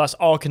 He's lost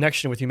all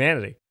connection with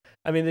humanity.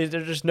 I mean,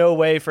 there's just no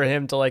way for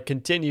him to like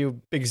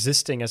continue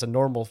existing as a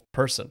normal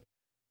person.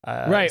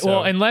 Right.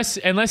 Well,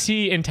 unless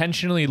he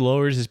intentionally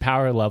lowers his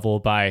power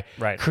level by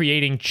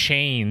creating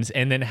chains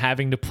and then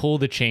having to pull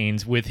the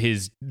chains with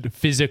his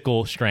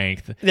physical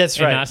strength.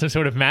 That's right. And not some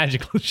sort of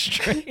magical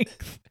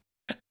strength.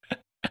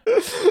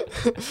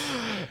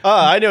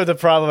 I know the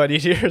problem I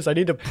need here is I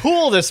need to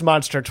pull this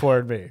monster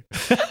toward me.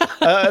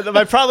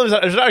 My problem is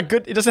it's not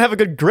good. It doesn't have a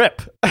good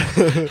grip.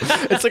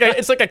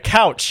 It's like a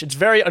couch. It's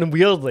very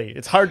unwieldy.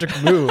 It's hard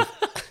to move.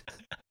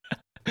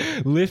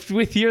 Lift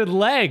with your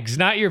legs,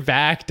 not your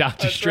back,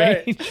 Doctor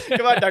Strange. Right.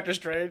 Come on, Doctor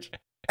Strange.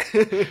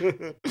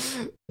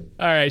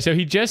 All right, so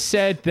he just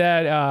said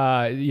that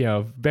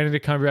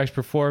Benedict Cumberbatch's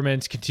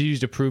performance continues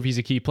to prove he's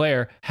a key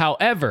player.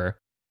 However,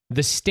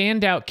 the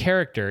standout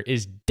character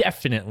is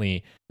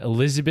definitely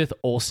Elizabeth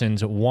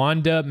Olsen's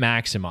Wanda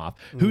Maximoff,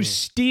 who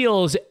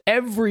steals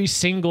every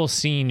single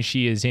scene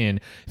she is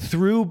in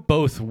through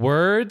both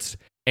words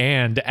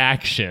and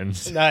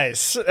actions.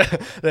 Nice.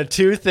 The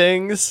two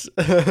things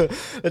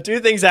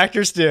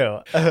actors do.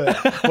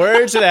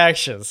 Words and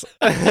actions.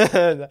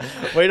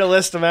 Way to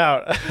list them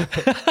out.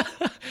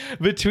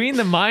 Between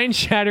the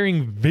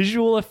mind-shattering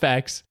visual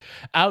effects,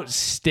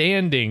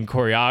 outstanding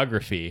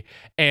choreography,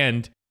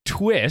 and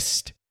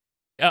twists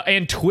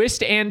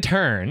and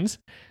turns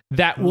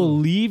that will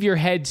leave your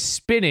head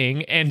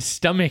spinning and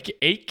stomach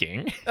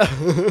aching.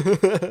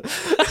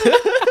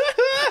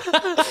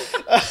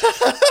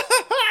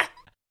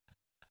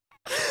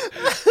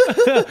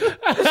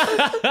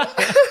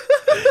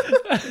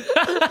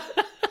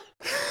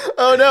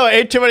 Oh no, I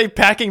ate too many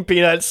packing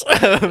peanuts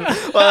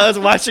while I was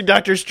watching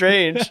Doctor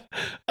Strange.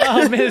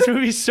 Oh man, this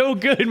movie's so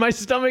good. My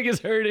stomach is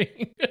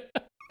hurting.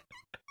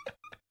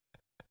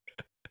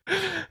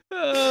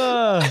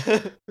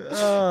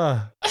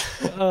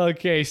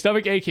 Okay,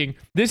 stomach aching.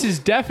 This is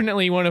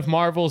definitely one of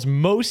Marvel's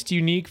most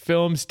unique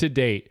films to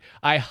date.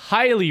 I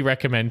highly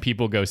recommend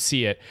people go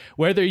see it.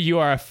 Whether you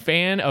are a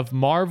fan of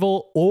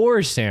Marvel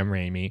or Sam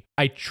Raimi,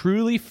 I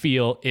truly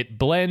feel it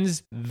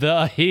blends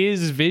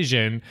his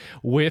vision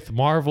with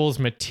Marvel's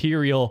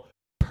material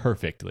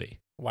perfectly.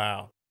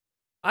 Wow.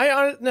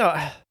 Like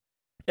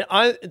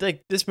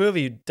this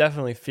movie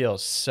definitely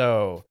feels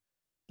so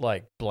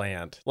like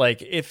bland.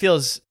 Like it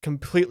feels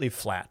completely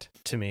flat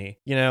to me.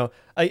 You know,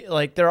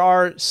 there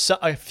are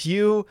a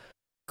few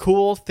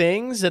cool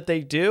things that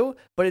they do,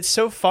 but it's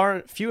so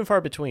few and far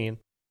between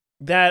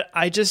that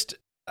I just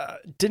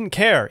didn't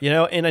care, you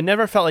know, and I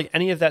never felt like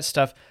any of that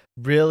stuff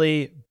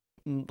really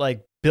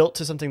like built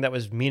to something that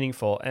was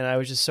meaningful. And I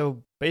was just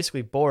so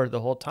basically bored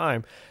the whole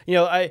time. You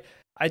know, I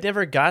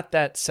never got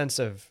that sense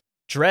of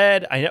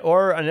dread. I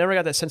never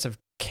got that sense of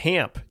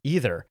camp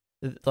either.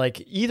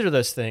 Like either of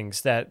those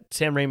things that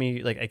Sam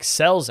Raimi like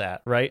excels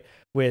at, right?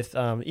 With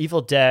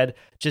Evil Dead,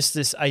 just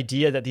this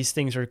idea that these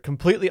things are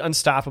completely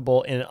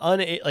unstoppable and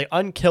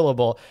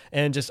unkillable,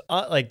 and just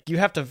like you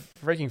have to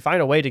freaking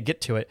find a way to get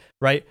to it,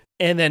 right?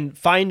 And then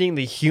finding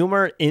the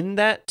humor in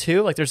that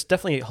too. Like there's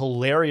definitely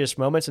hilarious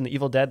moments in the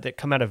Evil Dead that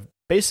come out of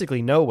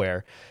basically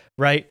nowhere,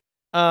 right?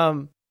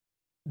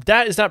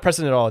 That is not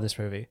present at all in this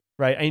movie.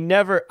 Right.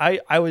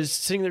 I was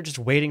sitting there just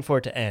waiting for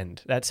it to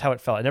end. That's how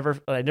it felt.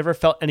 I never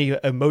felt any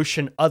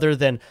emotion other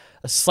than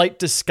a slight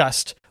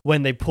disgust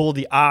when they pull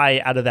the eye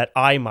out of that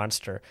eye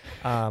monster.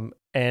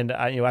 And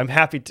I'm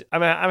happy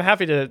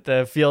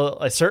to feel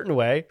a certain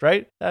way.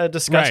 Right.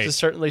 Disgust is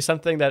certainly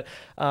something that,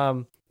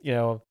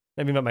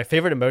 maybe not my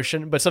favorite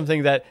emotion, but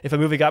something that if a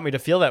movie got me to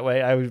feel that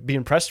way, I would be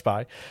impressed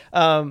by.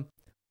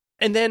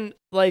 And then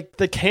like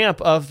the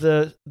camp of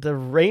the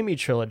Raimi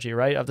trilogy,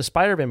 right? Of the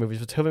Spider-Man movies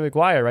with Tobey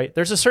Maguire, right?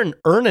 There's a certain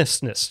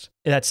earnestness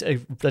that's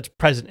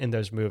present in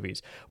those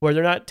movies where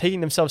they're not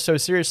taking themselves so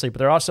seriously, but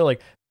they're also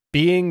like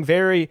being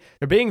very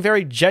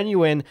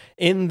genuine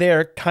in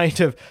their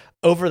kind of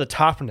over the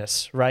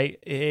topness, right?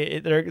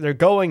 They're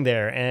going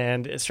there,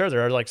 and sure,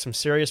 there are like some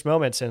serious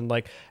moments and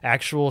like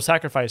actual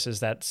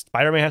sacrifices that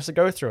Spider-Man has to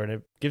go through, and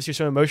it gives you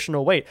some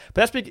emotional weight.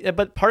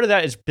 But part of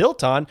that is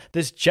built on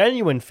this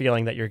genuine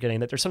feeling that you're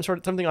getting, that there's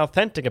something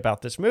authentic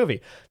about this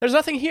movie. There's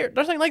nothing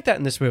like that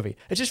in this movie.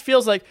 It just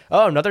feels like,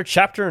 oh, another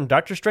chapter in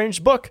Doctor Strange's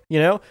book. You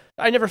know,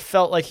 I never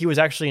felt like he was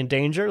actually in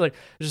danger. Like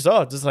just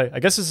like I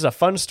guess this is a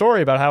fun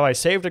story about how I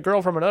saved a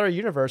girl from another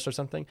universe or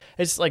something.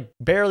 It's like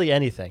barely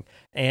anything.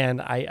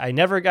 And I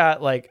never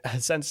got like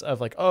a sense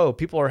of like, oh,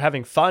 people are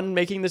having fun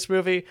making this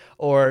movie,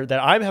 or that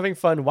I'm having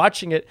fun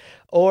watching it,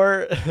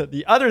 or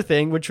the other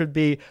thing, which would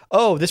be,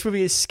 oh, this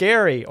movie is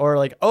scary, or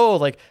like, oh,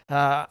 like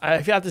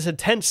I've got this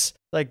intense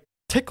like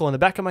tickle in the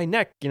back of my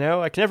neck, you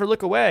know, I can never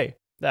look away.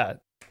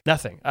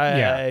 Nothing.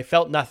 I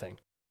felt nothing.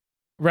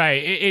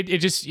 Right. It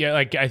just,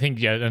 like, I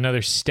think,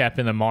 another step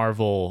in the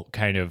Marvel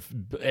kind of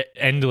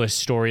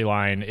endless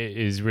storyline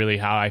is really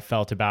how I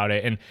felt about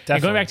it. And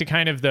going back to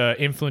kind of the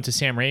influence of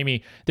Sam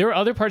Raimi, there were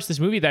other parts of this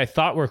movie that I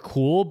thought were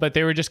cool, but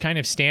they were just kind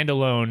of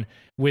standalone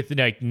with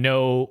like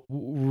no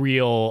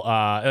real,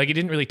 like it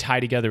didn't really tie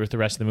together with the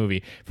rest of the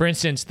movie. For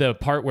instance, the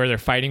part where they're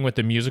fighting with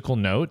the musical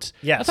notes.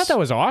 Yes. I thought that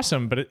was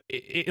awesome, but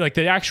it like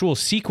the actual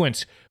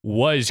sequence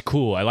was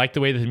cool. I liked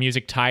the way that the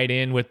music tied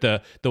in with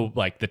the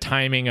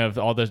timing of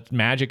all the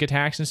magic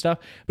attacks and stuff.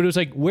 But it was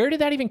like, where did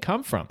that even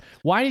come from?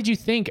 Why did you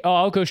think, oh,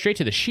 I'll go straight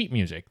to the sheet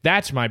music?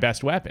 That's my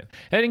best weapon.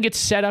 That didn't get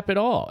set up at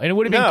all. And it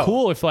would have been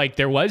cool if like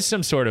there was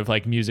some sort of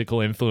like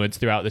musical influence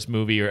throughout this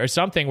movie or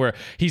something where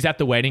he's at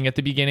the wedding at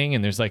the beginning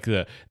and there's like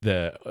the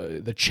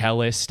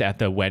cellist at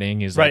the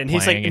wedding is like right, and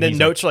he's playing, like the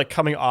notes are like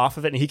coming off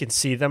of it and he can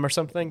see them or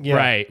something.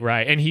 Yeah.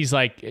 Right. And he's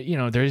like,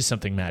 there is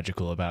something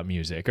magical about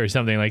music or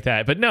something like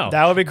that. But no.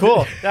 That would be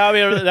cool. That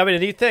would be a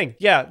neat thing.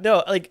 Yeah.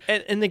 No, like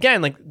and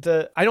again, like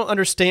I don't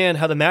understand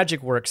how the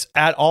magic works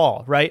at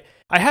all, right?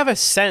 I have a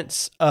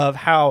sense of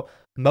how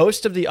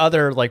most of the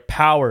other like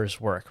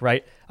powers work,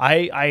 right?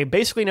 I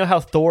basically know how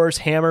Thor's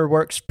hammer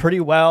works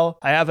pretty well.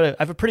 I have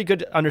a pretty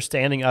good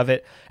understanding of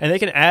it, and they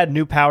can add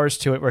new powers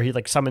to it where he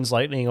like summons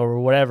lightning or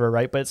whatever,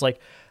 right? But it's like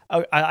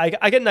I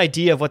get an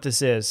idea of what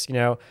this is, you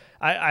know.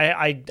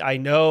 I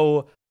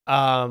know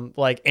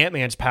like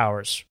Ant-Man's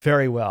powers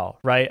very well,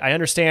 right? I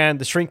understand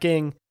the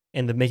shrinking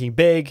and the making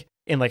big,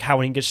 and like how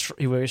when he gets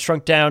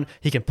shrunk down,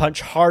 he can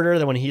punch harder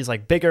than when he's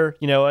like bigger.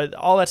 You know,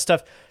 all that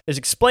stuff is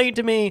explained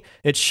to me.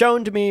 It's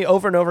shown to me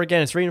over and over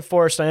again. It's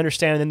reinforced. I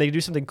understand, and then they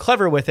do something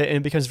clever with it, and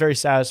it becomes very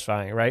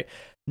satisfying, right?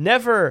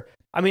 Never.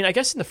 I mean, I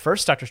guess in the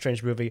first Doctor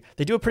Strange movie,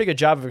 they do a pretty good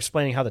job of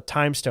explaining how the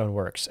Time Stone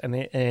works, and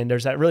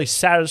there's that really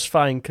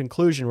satisfying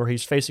conclusion where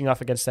he's facing off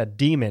against that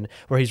demon,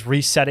 where he's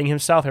resetting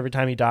himself every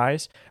time he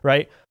dies,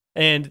 right?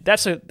 And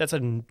that's a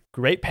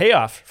great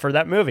payoff for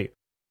that movie.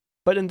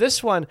 But in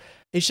this one,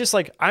 it's just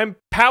like, I'm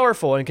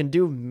powerful and can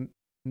do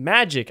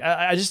magic.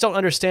 I just don't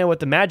understand what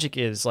the magic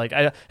is. Like,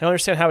 I don't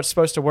understand how it's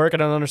supposed to work. I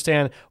don't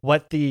understand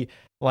what the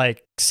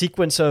like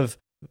sequence of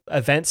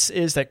events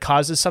is that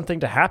causes something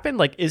to happen.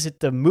 Like, is it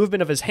the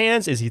movement of his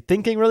hands? Is he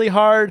thinking really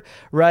hard?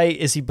 Right?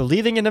 Is he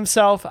believing in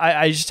himself?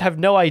 I just have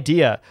no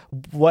idea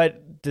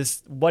what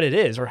it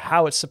is or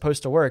how it's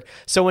supposed to work.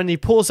 So when he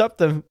pulls up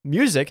the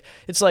music,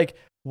 it's like,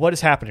 what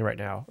is happening right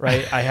now?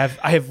 Right? I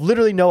have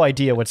literally no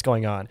idea what's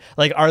going on.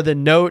 Like, are the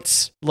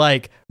notes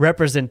like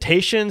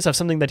representations of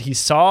something that he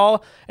saw?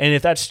 And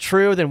if that's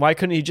true, then why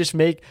couldn't he just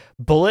make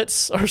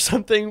bullets or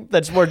something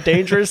that's more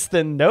dangerous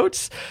than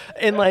notes?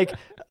 And like,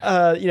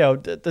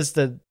 does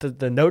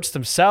the notes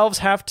themselves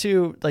have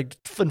to like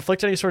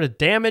inflict any sort of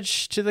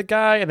damage to the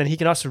guy? And then he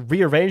can also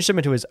rearrange them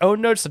into his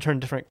own notes to turn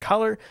different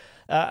color.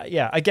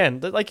 Again,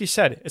 like you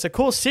said, it's a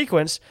cool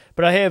sequence,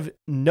 but I have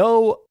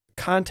no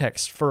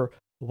context for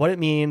what it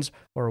means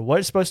or what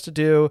it's supposed to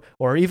do,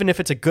 or even if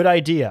it's a good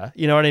idea.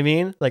 You know what I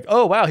mean? Like,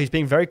 oh, wow, he's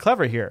being very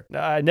clever here.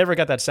 I never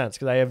got that sense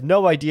because I have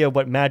no idea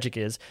what magic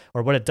is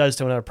or what it does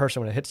to another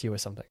person when it hits you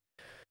with something.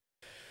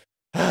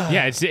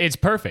 Yeah, it's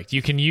perfect.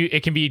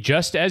 It can be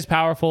just as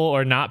powerful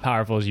or not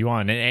powerful as you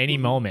want at any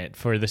moment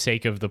for the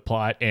sake of the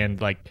plot and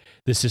like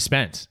the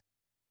suspense.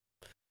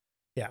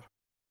 Yeah,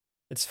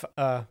 it's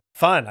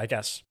fun, I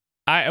guess.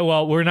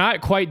 Well, we're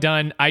not quite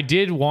done. I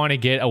did want to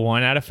get a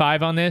 1 out of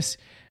 5 on this,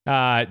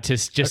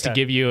 to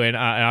give you an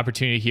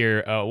opportunity to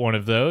hear one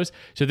of those.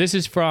 So this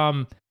is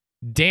from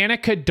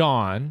Danica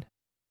Dawn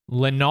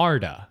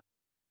Lenarda.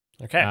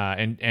 Okay,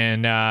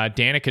 and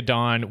Danica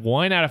Dawn,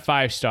 1 out of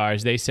 5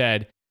 stars. They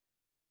said,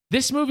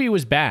 this movie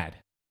was bad,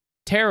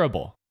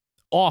 terrible,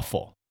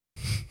 awful.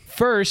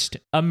 First,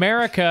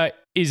 America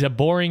is a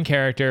boring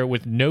character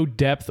with no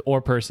depth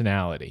or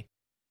personality.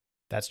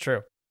 That's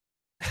true.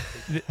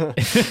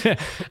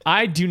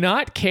 I do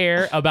not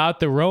care about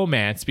the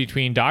romance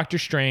between Doctor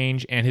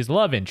Strange and his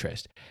love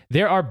interest.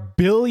 There are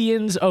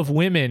billions of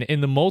women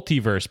in the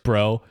multiverse,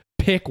 bro.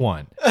 Pick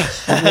one.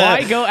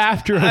 Why go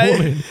after a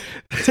woman?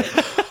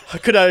 I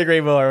could not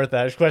agree more with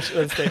that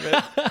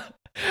statement.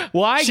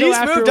 Why She's go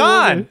after moved a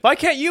on. woman? Why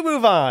can't you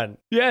move on?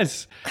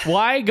 Yes.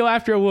 Why go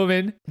after a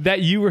woman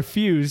that you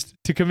refused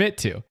to commit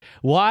to?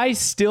 Why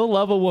still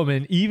love a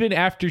woman even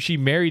after she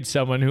married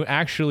someone who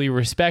actually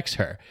respects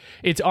her?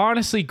 It's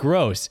honestly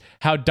gross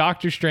how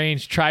Doctor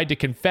Strange tried to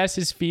confess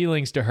his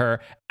feelings to her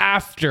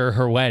after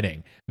her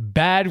wedding.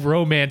 Bad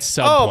romance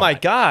subplot. Oh my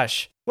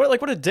gosh.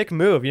 What a dick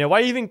move. You know,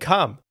 why even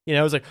come? You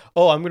know, it's like,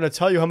 oh, I'm going to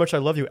tell you how much I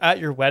love you at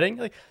your wedding.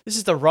 Like, this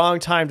is the wrong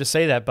time to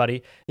say that,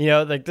 buddy. You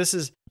know, like this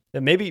is...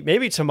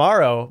 Maybe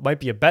tomorrow might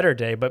be a better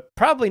day, but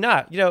probably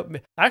not. You know,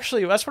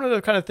 actually, that's one of the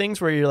kind of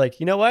things where you're like,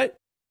 you know what?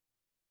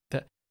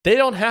 They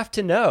don't have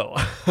to know.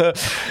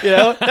 You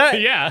know?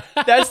 Yeah.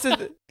 That's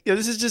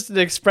this is just an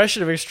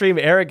expression of extreme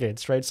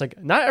arrogance, right? It's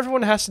like not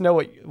everyone has to know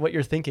what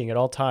you're thinking at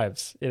all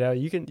times. You know,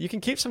 you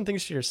can keep some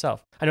things to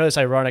yourself. I know it's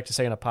ironic to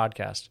say on a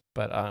podcast,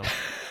 but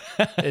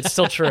it's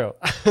still true.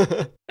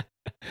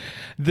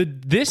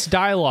 This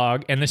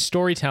dialogue and the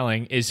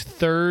storytelling is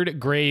third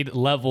grade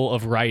level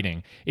of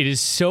writing. It is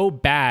so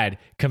bad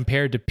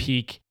compared to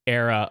peak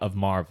era of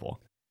Marvel.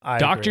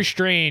 Doctor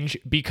Strange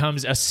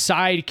becomes a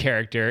side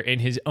character in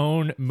his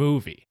own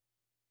movie.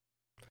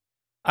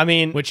 I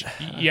mean,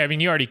 you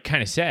already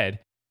kind of said.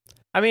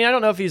 I mean, I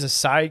don't know if he's a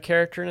side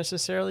character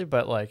necessarily,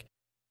 but like,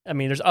 I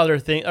mean, there's other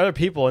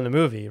people in the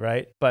movie,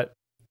 right? But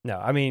no,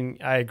 I mean,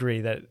 I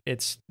agree that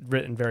it's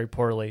written very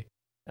poorly.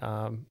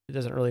 It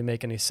doesn't really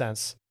make any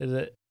sense.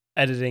 The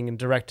editing and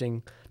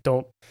directing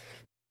don't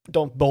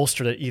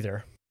bolster it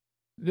either.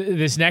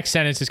 This next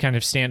sentence is kind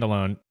of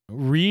standalone.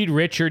 Reed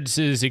Richards'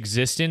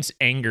 existence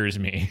angers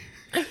me.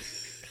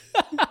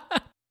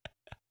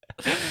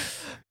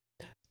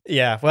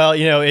 Yeah, well,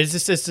 you know, it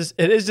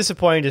is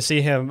disappointing to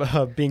see him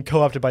being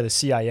co-opted by the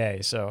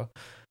CIA. So.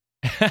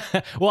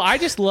 Well, I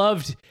just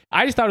thought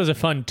it was a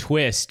fun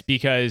twist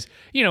because,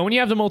 you know, when you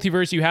have the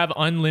multiverse, you have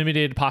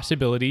unlimited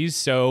possibilities.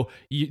 So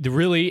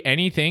really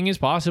anything is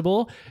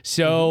possible.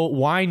 So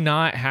why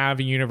not have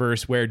a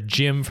universe where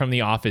Jim from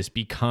The Office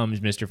becomes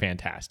Mr.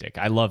 Fantastic?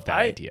 I love that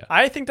idea.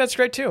 I think that's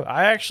great too.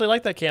 I actually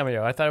like that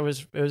cameo. I thought it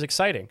was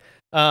exciting.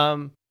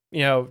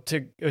 You know,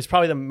 it was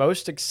probably the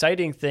most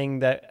exciting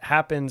thing that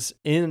happens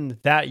in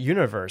that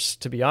universe,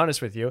 to be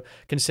honest with you,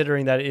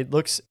 considering that it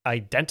looks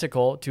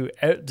identical to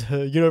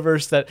the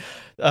universe that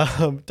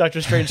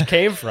Doctor Strange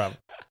came from.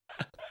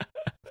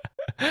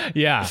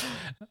 Yeah.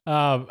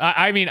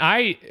 I mean,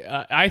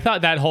 I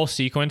thought that whole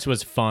sequence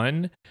was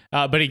fun,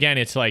 but again,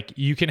 it's like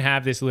you can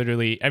have this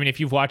literally. I mean, if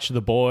you've watched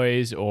The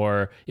Boys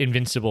or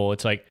Invincible,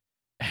 it's like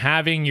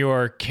having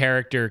your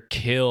character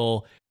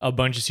kill a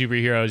bunch of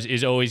superheroes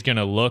is always going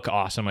to look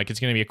awesome. Like it's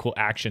going to be a cool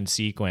action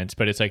sequence,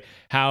 but it's like,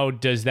 how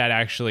does that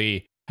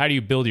actually? How do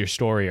you build your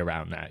story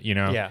around that? You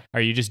know,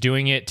 Are you just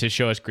doing it to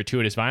show us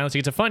gratuitous violence? Like,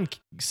 it's a fun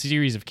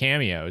series of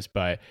cameos,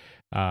 but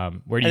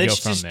where do you go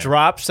from there? She just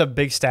drops a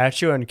big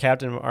statue on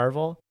Captain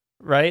Marvel.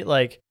 Right,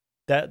 like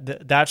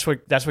that's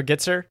what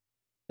gets her.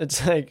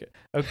 It's like,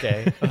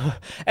 okay.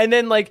 And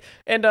then like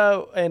and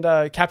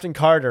Captain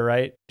Carter,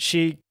 right?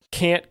 She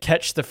can't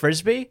catch the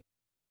frisbee.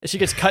 She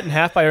gets cut in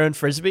half by her own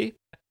frisbee.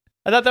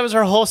 I thought that was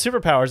her whole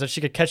superpower, is that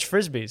she could catch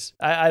frisbees.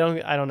 I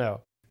don't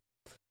know.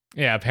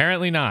 Yeah,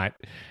 apparently not.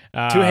 2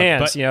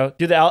 hands, do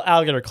the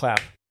alligator clap.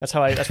 That's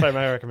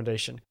my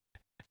recommendation.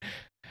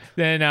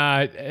 Then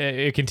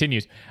it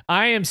continues.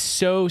 I am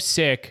so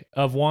sick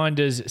of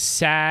Wanda's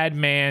sad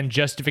man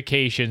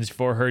justifications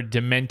for her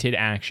demented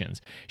actions.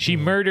 She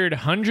murdered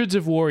hundreds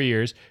of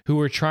warriors who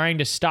were trying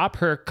to stop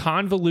her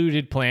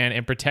convoluted plan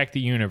and protect the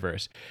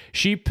universe.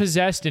 She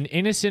possessed an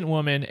innocent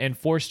woman and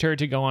forced her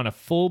to go on a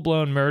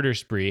full-blown murder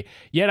spree.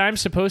 Yet I'm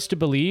supposed to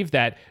believe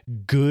that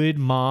good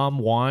mom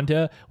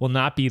Wanda will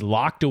not be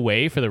locked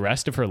away for the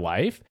rest of her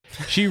life?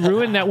 She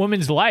ruined that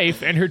woman's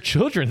life and her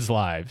children's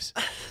lives.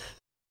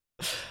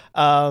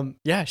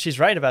 Yeah,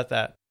 she's right about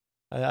that.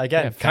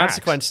 Again,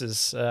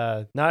 consequences,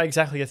 not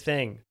exactly a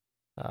thing.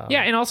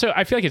 Yeah, and also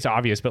I feel like it's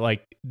obvious, but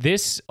like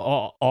this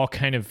all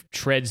kind of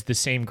treads the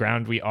same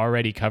ground we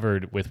already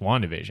covered with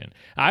WandaVision.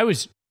 I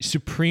was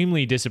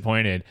supremely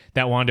disappointed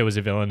that Wanda was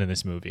a villain in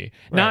this movie.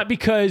 Right. Not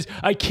because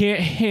I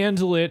can't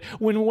handle it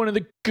when one of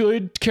the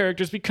good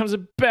characters becomes a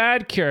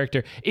bad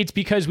character. It's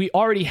because we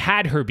already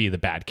had her be the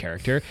bad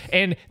character.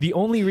 And the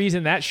only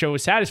reason that show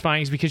was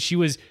satisfying is because she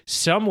was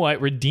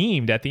somewhat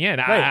redeemed at the end.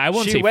 Right. I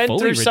won't say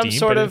fully redeemed.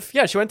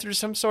 She went through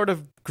some sort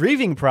of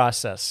grieving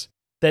process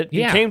that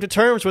came to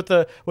terms with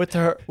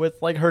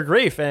her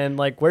grief and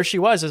like where she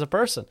was as a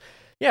person.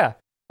 Yeah.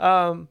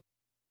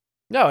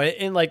 No,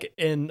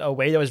 in a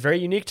way that was very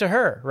unique to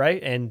her,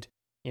 right? And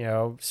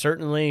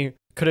certainly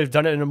could have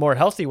done it in a more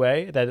healthy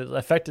way that it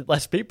affected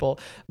less people.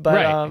 But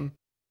right.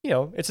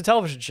 It's a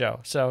television show,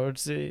 so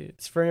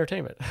it's for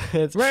entertainment.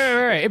 It's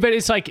right. But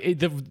it's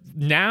like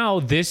now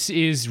this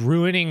is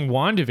ruining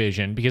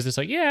WandaVision because it's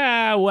like,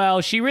 yeah,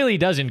 well, she really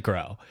doesn't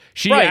grow.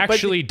 She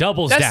actually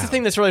doubles down. That's the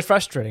thing that's really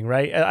frustrating,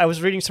 right? I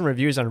was reading some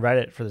reviews on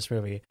Reddit for this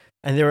movie,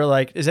 and they were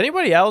like, "Is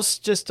anybody else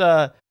just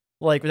was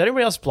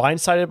anybody else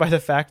blindsided by the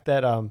fact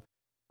that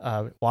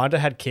Wanda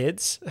had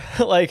kids?"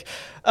 I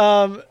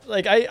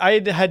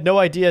had no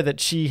idea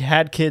that she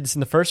had kids in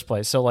the first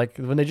place. So like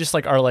when they just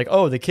are like,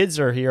 oh, the kids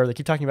are here, or they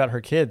keep talking about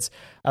her kids,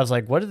 I was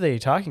like, what are they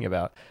talking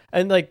about?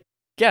 And like,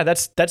 yeah,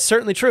 that's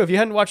certainly true. If you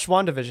hadn't watched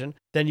WandaVision,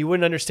 then you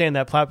wouldn't understand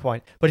that plot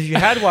point. But if you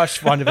had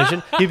watched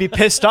WandaVision, you'd be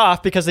pissed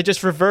off because they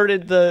just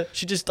reverted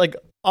she did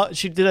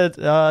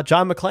a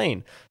John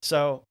McClane.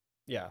 So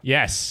yeah.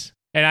 Yes.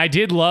 And I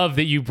did love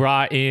that you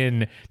brought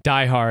in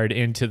Die Hard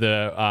into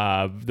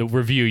the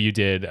review you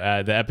did,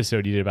 the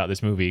episode you did about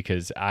this movie,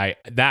 because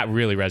that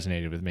really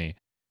resonated with me.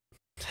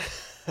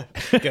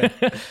 Good.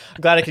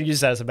 I'm glad I could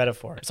use that as a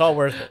metaphor. It's all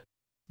worth it.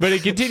 But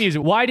it continues.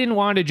 Why didn't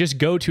Wanda just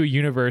go to a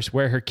universe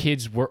where her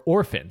kids were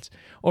orphans?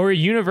 Or a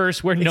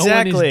universe where no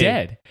one is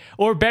dead?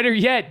 Or better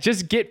yet,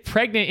 just get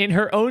pregnant in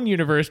her own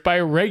universe by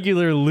a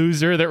regular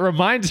loser that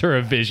reminds her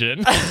of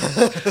Vision?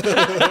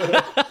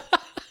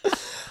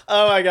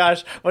 Oh my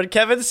gosh. When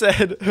Kevin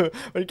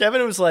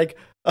was like,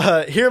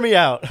 hear me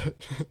out.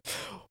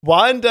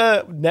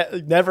 Wanda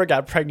never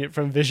got pregnant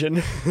from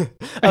Vision.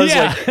 I was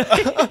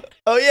like,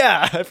 oh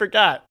yeah, I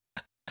forgot.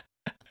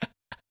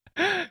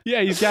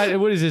 Yeah, he's got,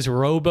 what is this,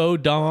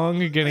 Robo-Dong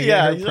gonna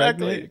get her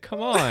pregnant?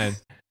 Come on.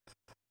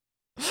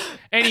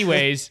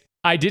 Anyways,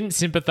 I didn't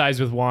sympathize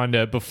with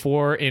Wanda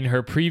before in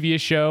her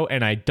previous show,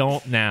 and I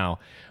don't now.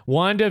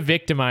 Wanda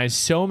victimized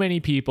so many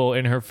people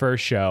in her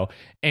first show,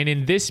 and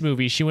in this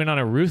movie, she went on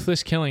a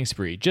ruthless killing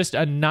spree, just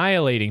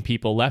annihilating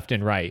people left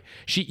and right.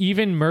 She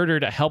even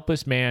murdered a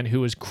helpless man who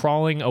was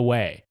crawling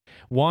away.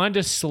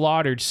 Wanda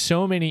slaughtered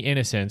so many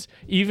innocents,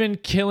 even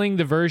killing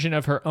the version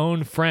of her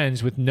own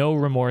friends with no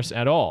remorse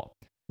at all.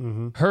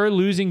 Mm-hmm. Her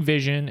losing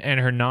Vision and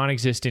her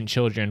non-existent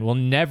children will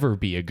never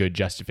be a good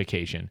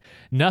justification.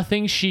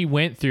 Nothing she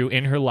went through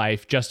in her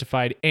life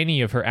justified any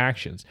of her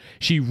actions.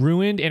 She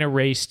ruined and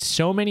erased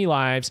so many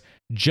lives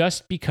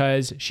just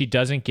because she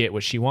doesn't get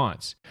what she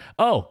wants.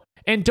 Oh,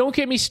 and don't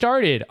get me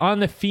started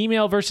on the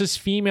female versus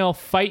female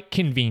fight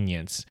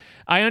convenience.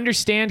 I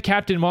understand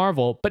Captain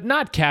Marvel, but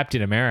not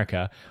Captain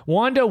America.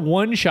 Wanda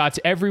one-shots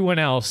everyone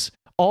else,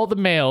 all the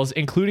males,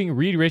 including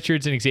Reed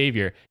Richards and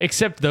Xavier,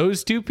 except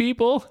those two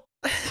people.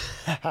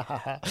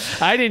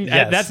 I didn't.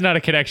 Yes. That's not a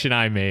connection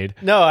I made.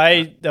 No,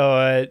 I'm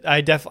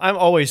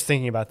always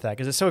thinking about that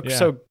because it's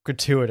so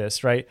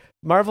gratuitous, right?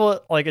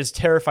 Marvel like is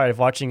terrified of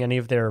watching any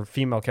of their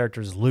female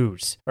characters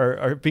lose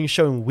or being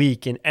shown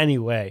weak in any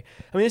way.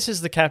 I mean, this is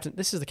the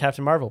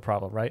Captain Marvel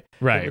problem, right?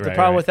 Right. The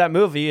problem with that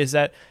movie is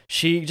that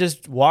she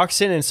just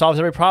walks in and solves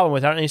every problem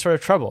without any sort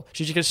of trouble.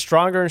 She just gets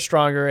stronger and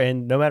stronger,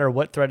 and no matter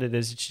what threat it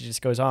is, she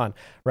just goes on,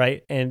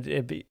 right?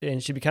 And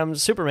she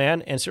becomes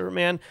Superman, and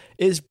Superman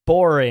is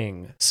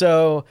boring.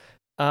 So,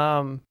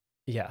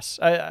 yes,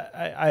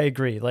 I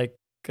agree. Like,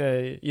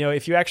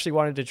 if you actually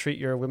wanted to treat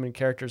your women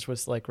characters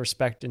with like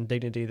respect and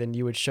dignity, then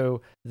you would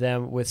show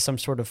them with some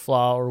sort of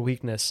flaw or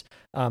weakness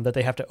that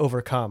they have to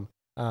overcome,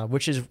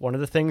 which is one of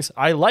the things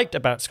I liked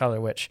about Scarlet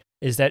Witch,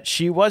 is that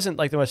she wasn't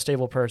like the most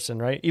stable person,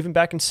 right? Even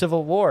back in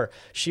Civil War,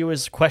 she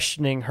was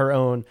questioning her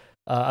own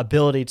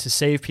ability to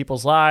save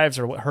people's lives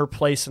or what her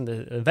place in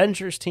the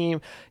Avengers team.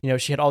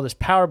 She had all this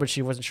power, but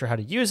she wasn't sure how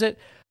to use it.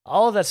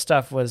 All of that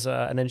stuff was,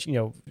 and then,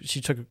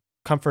 she took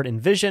comfort in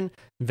Vision.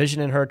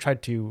 Vision and her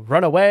tried to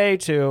run away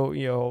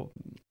to,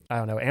 I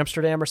don't know,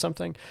 Amsterdam or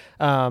something,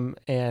 and,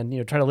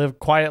 try to live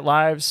quiet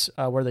lives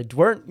where they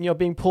weren't,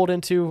 being pulled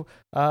into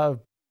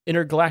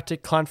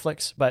intergalactic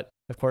conflicts. But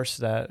of course,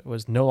 that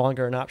was no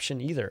longer an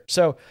option either.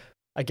 So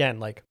again,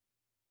 like,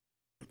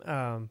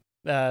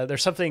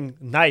 there's something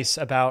nice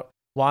about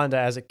Wanda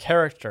as a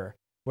character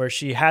where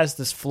she has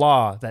this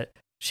flaw that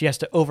she has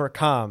to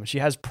overcome. She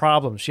has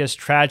problems. She has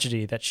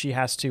tragedy that she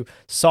has to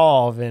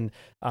solve and,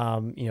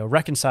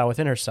 reconcile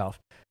within herself.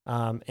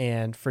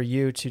 And for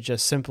you to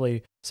just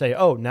simply say,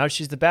 oh, now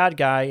she's the bad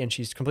guy and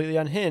she's completely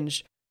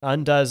unhinged,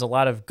 undoes a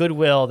lot of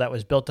goodwill that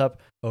was built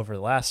up over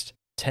the last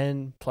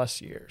 10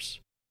 plus years.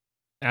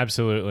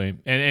 Absolutely.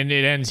 And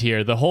it ends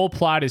here. The whole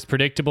plot is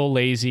predictable,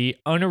 lazy,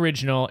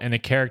 unoriginal, and the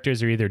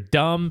characters are either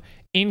dumb,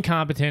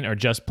 incompetent, or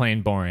just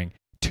plain boring.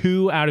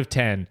 2 out of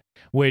 10,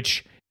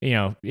 which,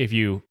 if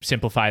you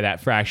simplify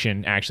that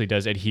fraction, actually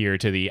does adhere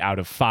to the out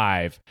of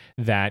 5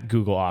 that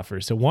Google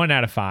offers. So 1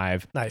 out of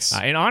 5. Nice.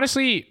 And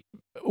honestly,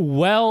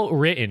 well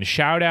written.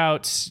 Shout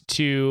outs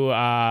to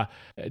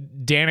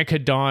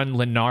Danica Dawn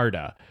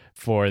Lenarda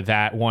for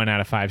that 1 out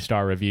of 5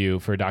 star review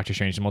for Doctor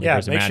Strange: The Multiverse of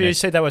Madness. Yeah, make sure you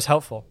say that was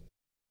helpful.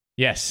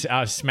 Yes,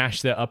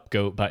 smash the up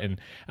goat button.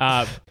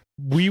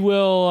 We're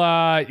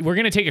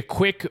going to take a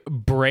quick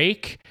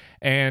break,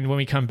 and when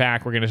we come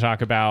back, we're going to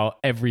talk about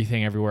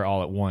Everything Everywhere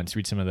All at Once,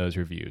 read some of those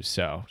reviews,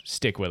 so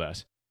stick with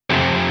us.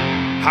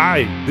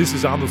 Hi, this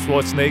is Arnold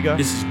Schwarzenegger.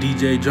 This is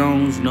DJ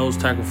Jones, nose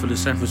tackle for the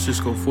San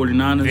Francisco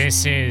 49ers.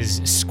 This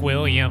is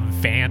Squilliam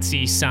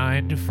Fancy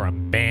Son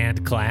from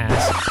Band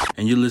Class.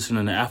 And you're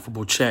listening to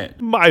Affable Chat,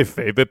 My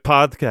favorite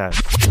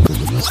podcast.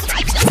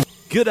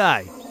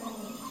 G'day.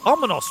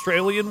 I'm an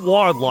Australian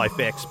wildlife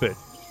expert.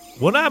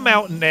 When I'm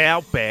out in the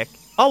outback,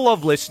 I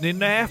love listening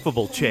to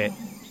Affable Chat.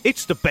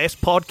 It's the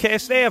best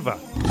podcast ever.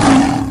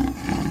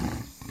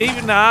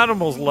 Even the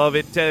animals love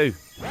it too.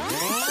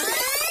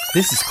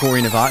 This is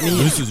Corey Novotny.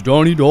 This is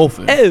Donnie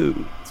Dolphin.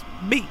 Oh, it's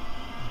me,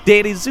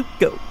 Danny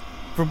Zuko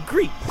from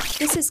Greece.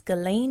 This is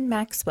Ghislaine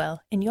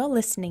Maxwell, and you're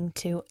listening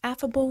to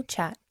Affable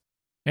Chat.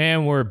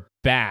 And we're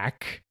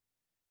back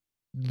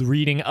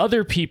reading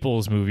other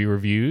people's movie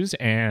reviews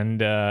and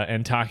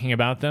talking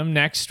about them.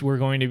 Next, we're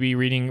going to be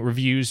reading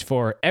reviews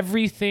for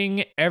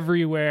Everything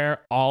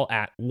Everywhere All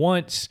at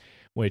Once,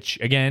 which,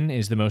 again,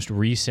 is the most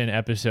recent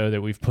episode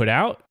that we've put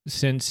out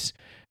since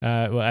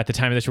at the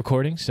time of this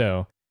recording.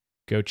 So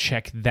go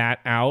check that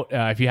out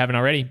if you haven't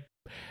already.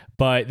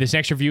 But this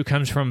next review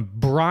comes from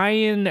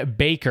Brian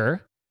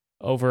Baker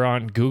over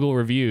on Google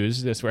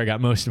Reviews. That's where I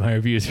got most of my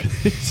reviews for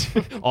this.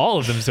 All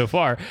of them so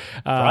far.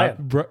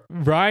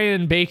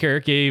 Brian Baker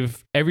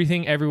gave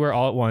Everything Everywhere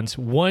All at Once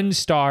 1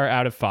 star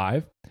out of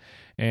 5.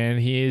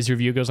 And his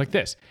review goes like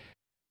this.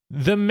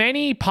 The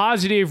many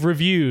positive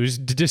reviews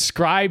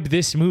describe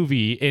this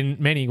movie in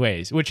many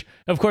ways, which,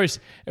 of course,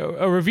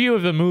 a review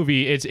of the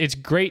movie, it's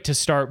great to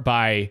start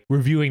by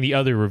reviewing the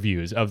other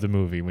reviews of the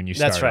movie when you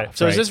start. That's right. Off,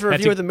 so right? Is this a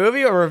review of the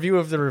movie or a review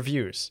of the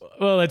reviews?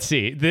 Well, let's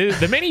see.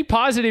 The many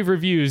positive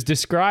reviews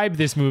describe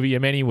this movie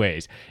in many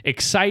ways.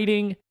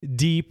 Exciting,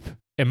 deep,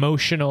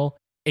 emotional,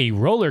 a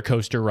roller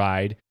coaster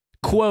ride.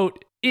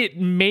 Quote, it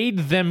made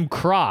them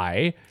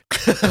cry.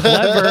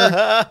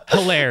 Clever,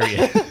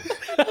 hilarious.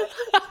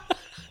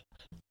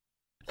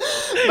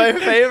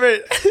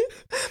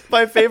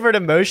 My favorite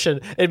emotion.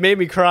 It made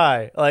me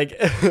cry. Like,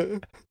 no.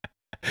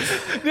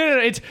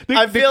 It's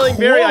I'm feeling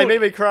very. I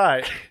made me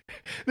cry.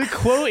 The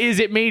quote is,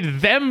 "It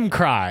made them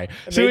cry."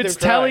 So it's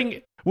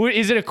telling.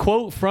 Is it a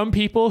quote from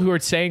people who are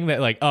saying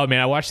that, like, "Oh man,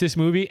 I watched this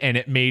movie and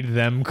it made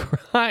them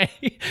cry"?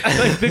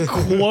 Like the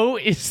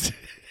quote is.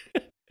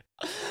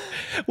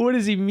 What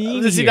does he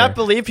mean? Does he not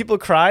believe people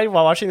cried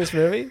while watching this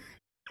movie?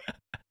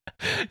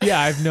 Yeah,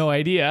 I have no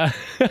idea.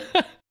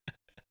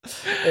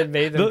 It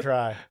made them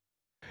cry.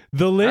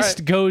 The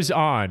list goes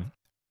on.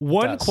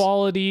 One Does.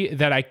 quality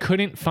that I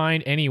couldn't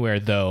find anywhere,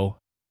 though,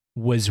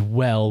 was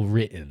well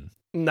written.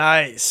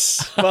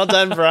 Nice. Well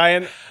done,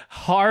 Brian.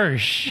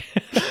 Harsh.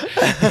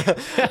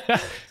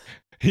 I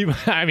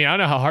don't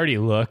know how hard he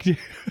looked.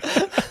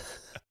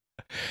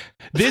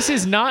 This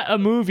is not a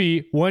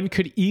movie one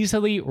could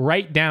easily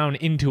write down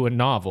into a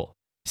novel.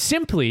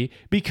 simply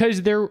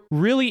because there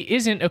really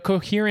isn't a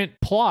coherent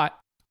plot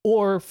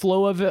or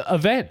flow of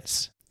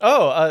events.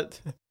 Let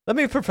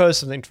me propose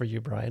something for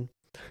you, Brian.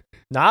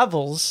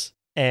 Novels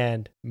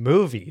and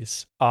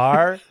movies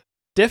are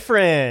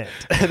different.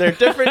 They're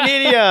different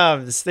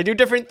mediums. They do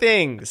different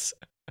things.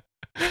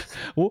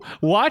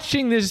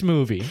 Watching this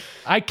movie,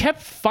 I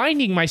kept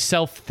finding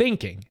myself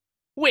thinking,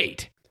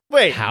 wait,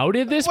 how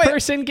did this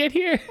person get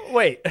here?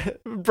 Wait,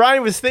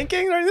 Brian was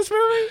thinking during this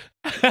movie?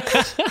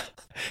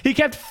 He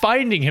kept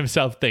finding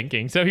himself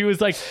thinking. So he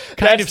was like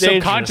kind That's of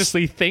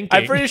subconsciously thinking.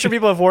 I'm pretty sure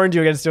people have warned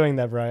you against doing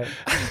that, Brian.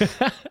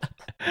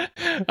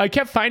 I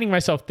kept finding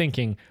myself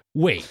thinking,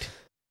 wait,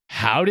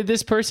 how did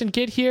this person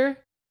get here?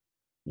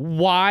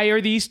 Why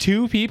are these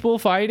two people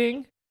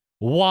fighting?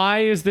 Why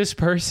is this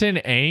person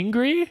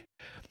angry?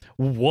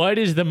 What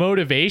is the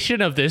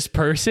motivation of this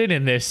person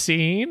in this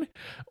scene?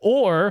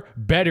 Or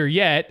better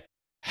yet,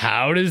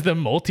 how does the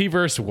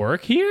multiverse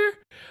work here?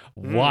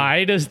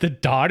 Why does the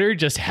daughter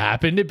just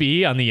happen to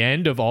be on the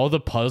end of all the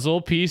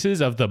puzzle pieces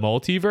of the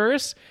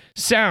multiverse?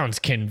 Sounds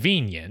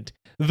convenient.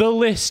 The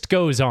list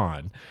goes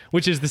on,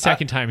 which is the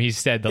second time he's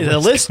said the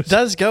list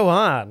does go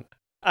on.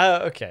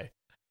 Okay.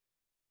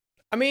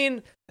 I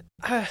mean,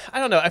 I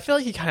don't know. I feel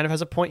like he kind of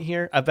has a point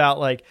here about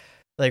like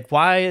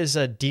why is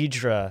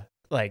Deidre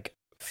like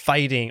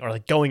fighting or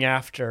like going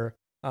after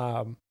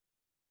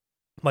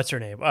what's her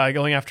name?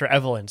 Going after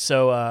Evelyn.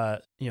 So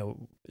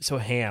so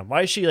Ham.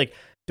 Why is she like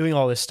doing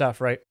all this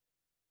stuff, right?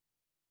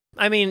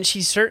 I mean,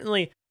 they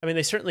certainly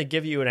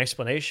give you an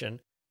explanation.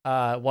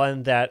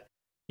 One that,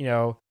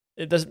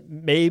 it doesn't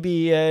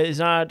maybe is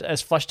not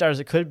as fleshed out as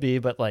it could be,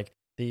 but like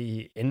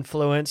the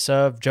influence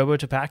of Jobo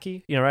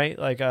Tupaki, right?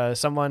 Like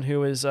someone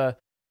who is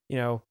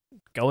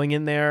going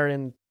in there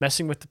and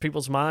messing with the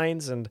people's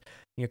minds and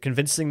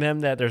convincing them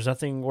that there's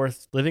nothing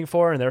worth living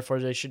for, and therefore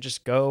they should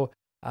just go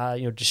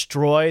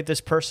destroy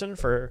this person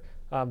for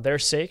their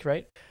sake,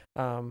 right?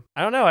 I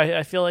don't know.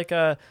 I feel like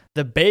the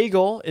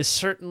bagel is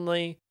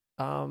certainly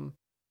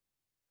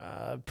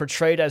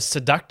portrayed as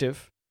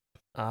seductive,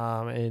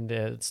 and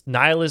its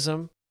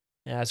nihilism,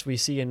 as we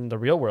see in the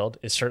real world,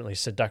 is certainly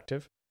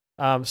seductive.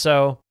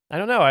 So I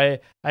don't know.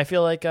 I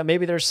feel like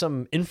maybe there's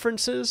some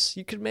inferences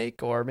you could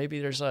make, or maybe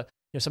there's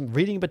some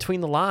reading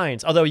between the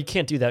lines. Although you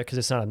can't do that because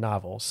it's not a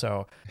novel,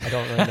 so I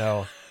don't really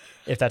know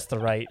if that's the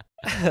right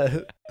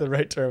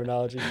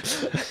terminology.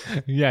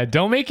 Yeah,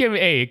 don't make him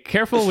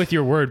careful with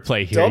your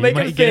wordplay here. Don't make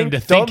him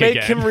think. Don't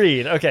make him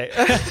read. Okay.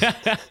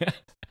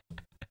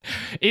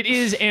 It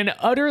is an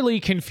utterly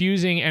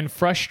confusing and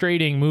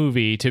frustrating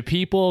movie to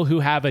people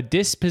who have a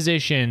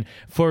disposition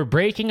for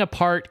breaking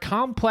apart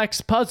complex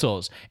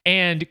puzzles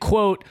and,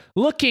 quote,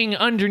 looking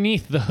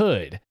underneath the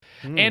hood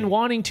and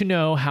wanting to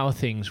know how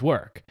things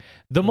work.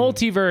 The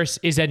multiverse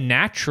is a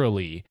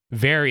naturally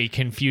very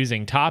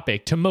confusing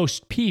topic to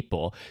most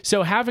people,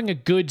 so having a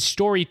good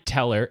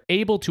storyteller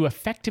able to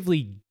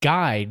effectively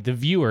guide the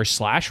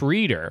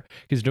viewer/reader,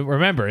 because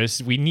remember,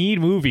 we need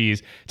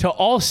movies to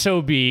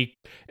also be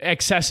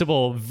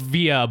accessible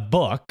via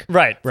book.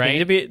 Right.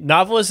 Right.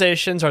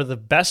 Novelizations are the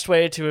best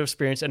way to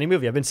experience any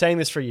movie. I've been saying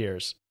this for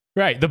years.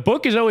 Right. The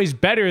book is always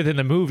better than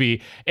the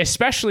movie,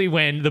 especially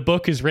when the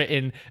book is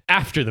written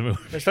after the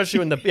movie. Especially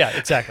when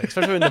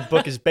Especially when the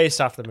book is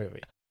based off the movie.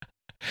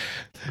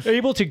 They're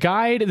able to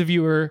guide the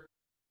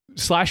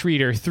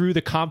viewer/reader through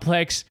the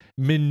complex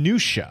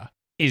minutia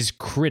is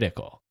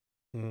critical.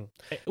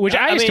 Which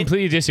I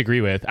completely disagree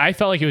with. I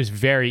felt like it was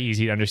very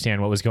easy to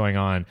understand what was going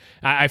on.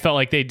 I felt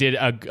like they did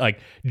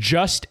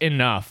just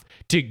enough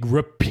to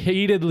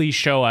repeatedly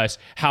show us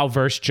how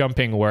verse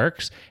jumping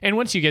works. And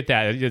once you get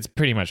that, it's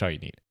pretty much all you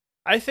need.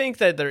 I think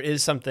that there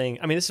is something.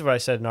 I mean, this is what I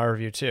said in our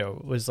review too.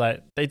 Was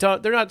that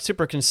they're not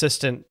super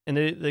consistent, and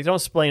they don't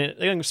explain it.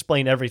 They don't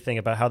explain everything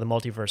about how the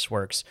multiverse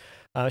works,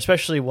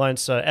 especially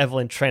once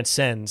Evelyn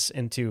transcends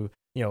into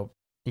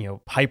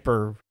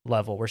hyper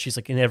level where she's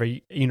like in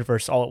every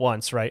universe all at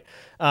once, right?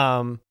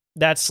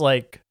 That's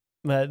like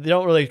they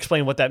don't really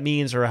explain what that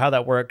means or how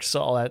that works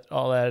all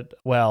that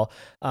well.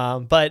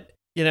 But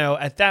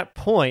at that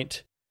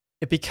point,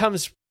 it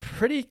becomes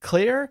pretty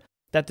clear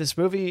that this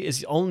movie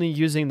is only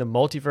using the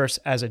multiverse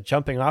as a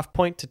jumping off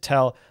point to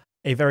tell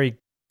a very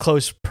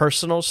close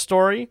personal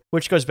story,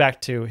 which goes back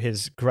to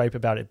his gripe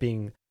about it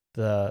being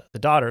the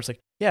daughter. It's like,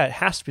 yeah, it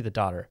has to be the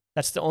daughter.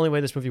 That's the only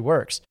way this movie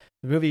works.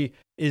 The movie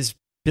is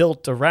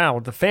built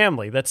around the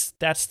family. That's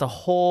the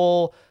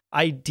whole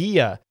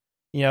idea.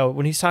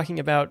 When he's talking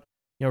about,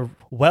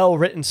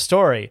 well-written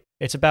story,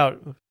 it's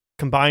about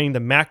combining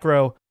the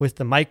macro with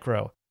the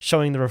micro,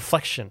 showing the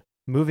reflection,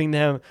 moving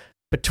them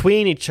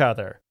between each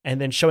other, and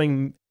then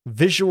showing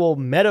visual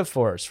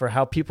metaphors for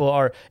how people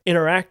are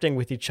interacting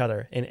with each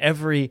other in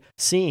every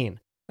scene.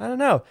 I don't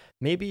know.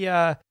 Maybe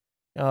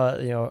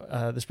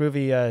this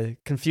movie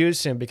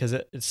confused him because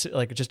it's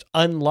like it just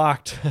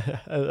unlocked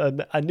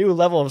a new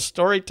level of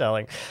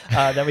storytelling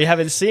that we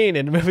haven't seen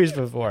in movies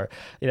before.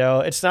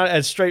 It's not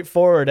as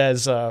straightforward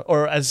as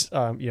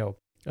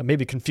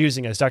maybe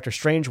confusing as Doctor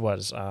Strange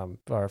was,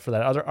 or for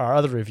our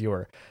other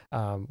reviewer,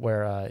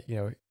 where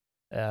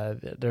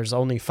there's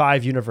only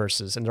 5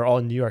 universes, and they're all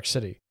in New York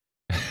City.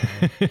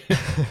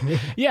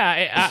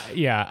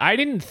 Yeah. I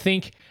didn't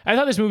think. I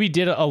thought this movie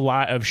did a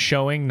lot of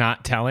showing,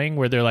 not telling,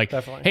 where they're like,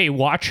 Definitely. "Hey,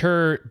 watch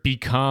her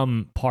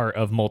become part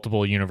of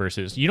multiple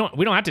universes." We don't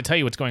have to tell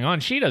you what's going on.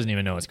 She doesn't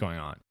even know what's going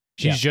on.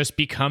 She's just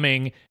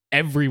becoming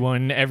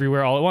everyone,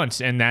 everywhere, all at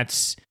once, and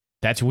that's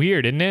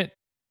weird, isn't it?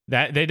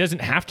 That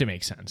doesn't have to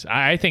make sense.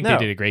 I think they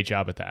did a great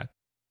job at that.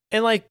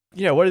 And like,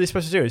 what are they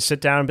supposed to do? Is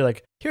sit down and be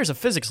like, here's a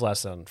physics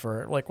lesson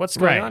for like what's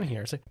going on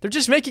here. It's like, they're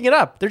just making it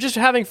up. They're just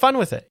having fun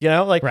with it.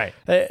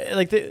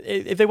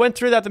 If they went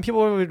through that, then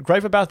people would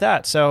gripe about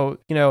that. So,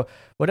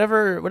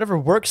 whatever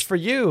works for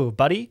you,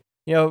 buddy.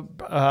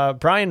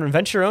 Brian,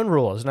 invent your own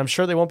rules, and I'm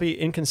sure they won't be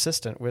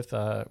inconsistent with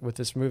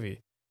this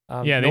movie.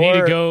 They need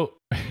to go.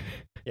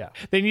 Yeah.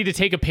 They need to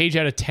take a page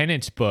out of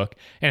Tennant's book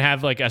and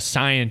have like a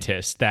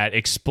scientist that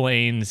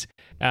explains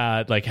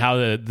like how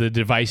the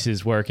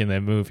devices work in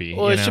the movie.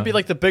 Well, it should be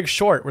like The Big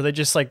Short, where they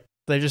just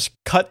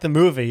cut the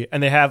movie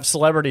and they have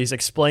celebrities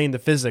explain the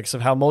physics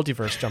of how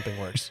multiverse jumping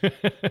works. All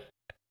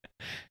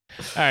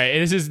right,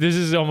 this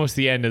is almost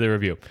the end of the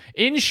review.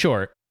 In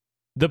short,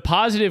 the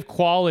positive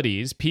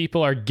qualities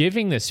people are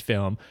giving this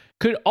film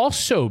could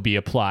also be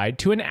applied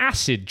to an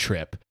acid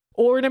trip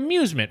or an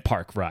amusement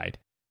park ride.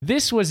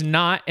 This was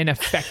not an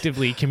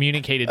effectively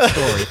communicated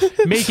story,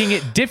 making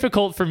it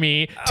difficult for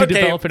me to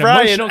develop an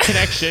emotional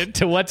connection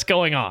to what's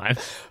going on.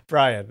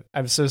 Brian,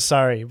 I'm so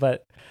sorry,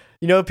 but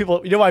you know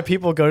why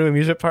people go to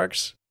amusement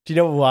parks? Do you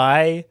know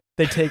why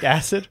they take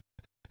acid?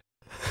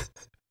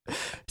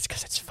 It's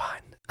because it's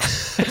fun.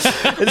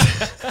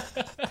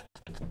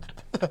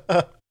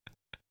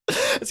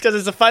 It's because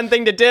it's a fun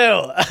thing to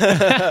do.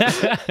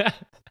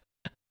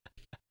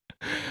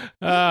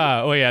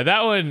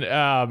 That one.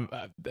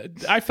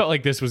 I felt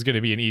like this was going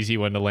to be an easy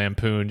one to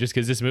lampoon, just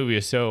because this movie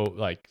is so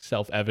like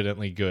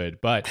self-evidently good.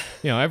 But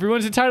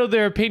everyone's entitled to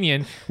their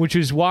opinion, which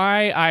is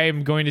why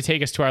I'm going to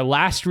take us to our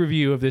last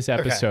review of this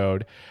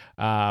episode.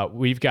 Okay.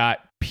 We've got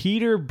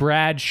Peter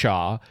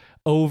Bradshaw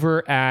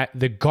over at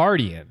The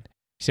Guardian.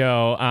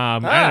 So I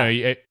don't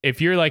know if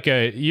you're like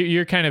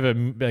you're kind of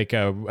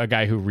a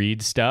guy who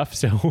reads stuff.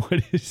 So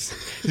what is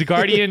The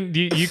Guardian? Do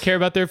you care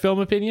about their film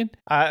opinion?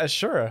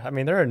 Sure. I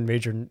mean, they're a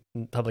major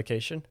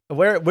publication.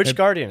 Which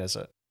Guardian is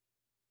it?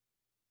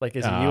 Like,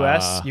 is it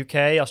U.S.,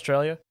 UK,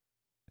 Australia?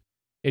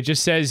 It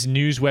just says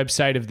news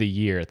website of the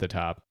year at the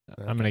top.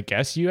 Okay. I'm gonna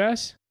guess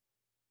U.S.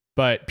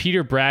 But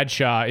Peter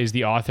Bradshaw is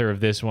the author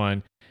of this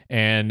one,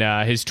 and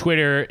his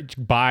Twitter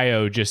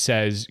bio just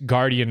says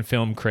Guardian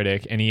film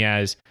critic, and he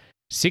has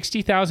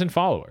 60,000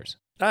 followers.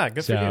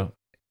 Good for you.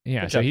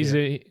 Yeah, so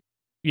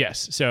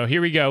yes. So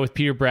here we go with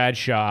Peter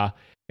Bradshaw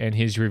and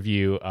his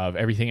review of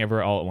Everything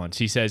Everywhere All at Once.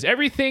 He says,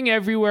 Everything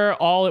Everywhere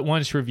All at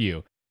Once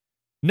review.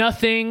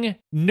 Nothing,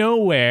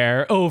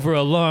 nowhere, over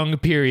a long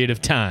period of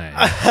time.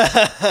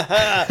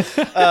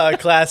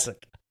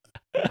 Classic.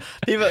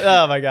 People,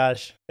 oh my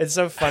gosh, it's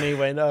so funny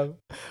when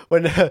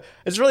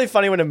it's really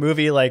funny when a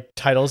movie like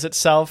titles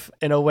itself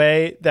in a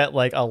way that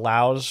like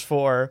allows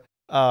for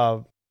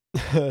when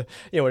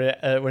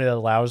it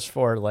allows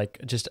for like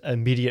just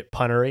immediate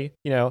punnery,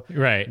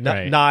 right.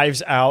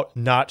 Knives Out,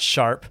 not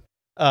sharp,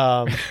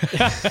 Knives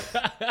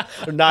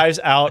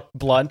Out,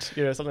 blunt,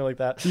 something like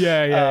that.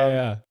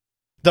 Yeah.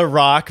 The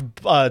Rock,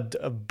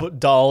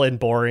 dull and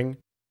boring.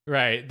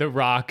 Right. The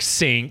Rock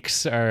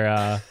sinks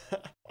are.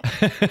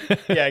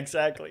 Yeah,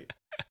 exactly.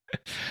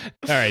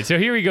 All right, so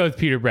here we go with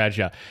Peter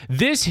Bradshaw.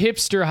 This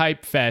hipster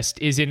hype fest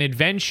is an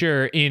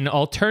adventure in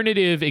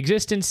alternative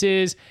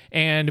existences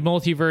and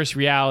multiverse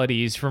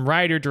realities from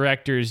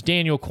writer-directors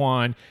Daniel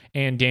Kwan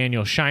and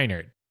Daniel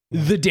Scheinert.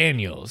 The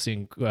Daniels,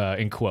 in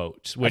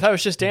quotes. Which, I thought it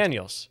was just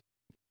Daniels.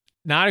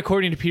 Not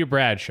according to Peter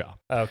Bradshaw.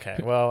 Okay,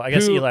 well, I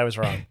guess Eli was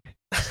wrong.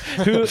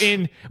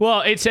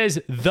 It says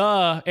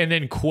the and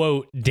then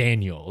quote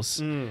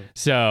Daniels.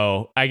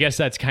 So I guess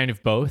that's kind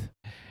of both.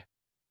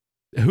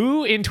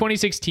 Who in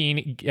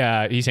 2016,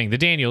 he's saying the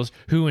Daniels,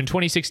 who in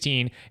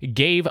 2016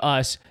 gave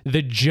us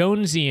the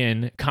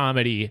Jonesian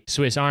comedy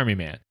Swiss Army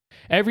Man.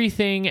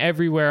 Everything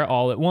Everywhere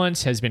All at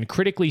Once has been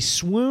critically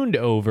swooned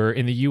over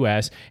in the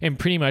US and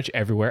pretty much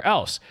everywhere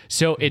else.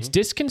 So it's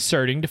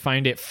disconcerting to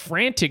find it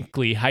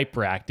frantically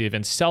hyperactive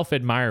and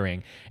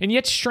self-admiring, and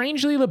yet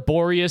strangely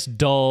laborious,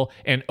 dull,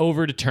 and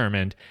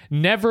overdetermined,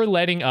 never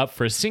letting up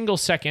for a single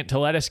second to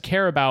let us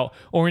care about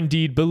or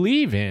indeed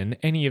believe in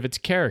any of its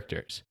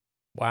characters.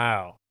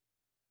 Wow.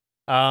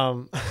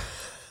 I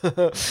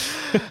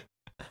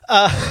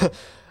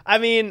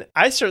mean,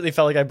 I certainly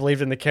felt like I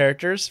believed in the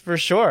characters, for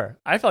sure.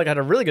 I felt like I had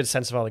a really good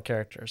sense of all the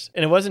characters.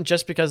 And it wasn't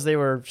just because they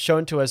were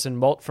shown to us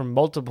from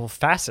multiple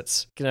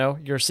facets.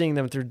 You're seeing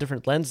them through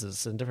different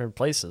lenses and different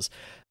places.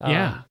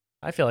 Yeah.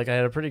 I feel like I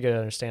had a pretty good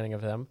understanding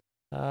of them.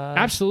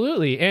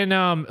 Absolutely. And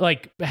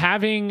like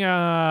having,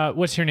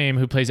 what's her name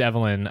who plays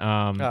Evelyn?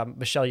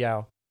 Michelle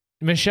Yeoh.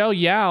 Michelle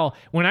Yeoh,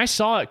 when I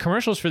saw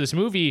commercials for this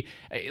movie,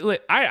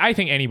 I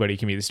think anybody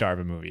can be the star of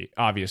a movie,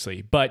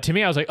 obviously. But to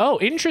me, I was like, oh,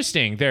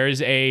 interesting.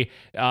 There's a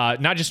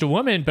not just a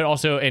woman, but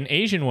also an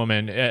Asian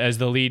woman as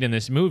the lead in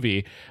this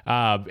movie,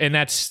 and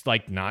that's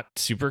like not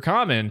super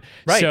common.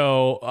 Right.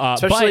 So,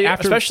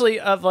 especially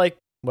of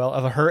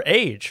her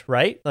age,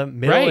 right? A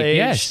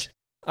middle-aged,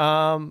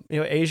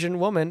 Asian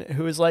woman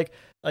who is like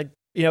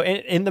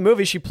in the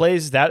movie she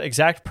plays that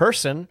exact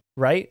person,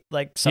 right?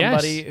 Like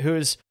somebody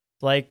who's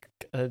like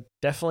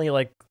definitely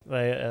like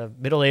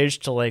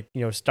middle-aged to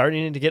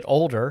starting to get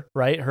older,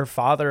 right? Her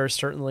father is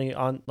certainly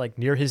on like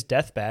near his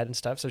deathbed and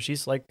stuff, so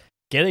she's like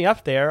getting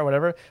up there or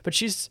whatever, but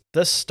she's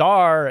the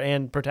star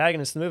and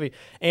protagonist of the movie.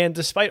 And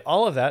despite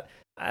all of that,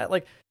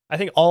 I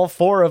think all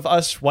four of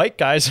us white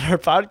guys in our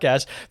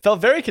podcast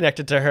felt very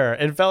connected to her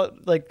and felt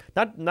like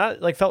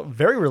felt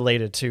very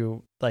related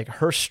to like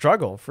her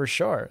struggle for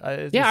sure.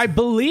 I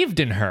believed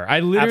in her. I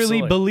literally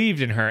Absolutely.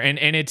 believed in her,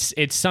 and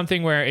it's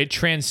something where it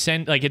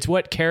transcends. Like it's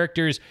what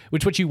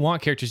you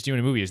want characters to do in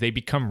a movie is they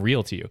become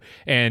real to you.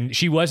 And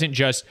she wasn't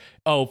just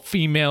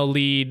female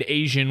lead,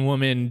 Asian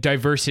woman,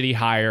 diversity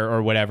hire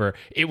or whatever.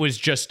 It was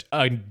just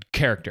a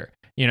character.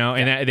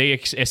 And they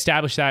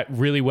established that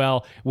really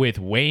well with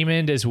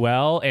Waymond as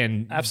well,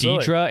 and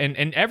Absolutely. Deidre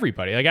and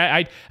everybody. Like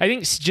I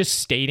think just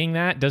stating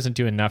that doesn't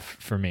do enough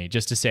for me.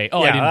 Just to say,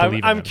 I didn't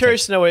believe. I'm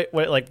curious to know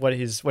how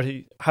he's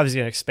going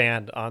to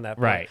expand on that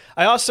point. Right.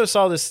 I also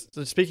saw this.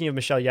 Speaking of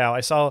Michelle Yeoh,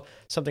 I saw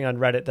something on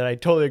Reddit that I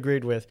totally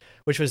agreed with,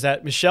 which was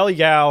that Michelle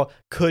Yeoh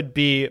could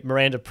be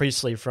Miranda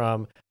Priestley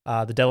from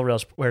The Devil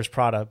Wears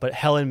Prada, but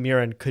Helen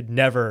Mirren could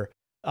never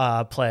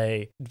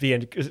play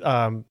the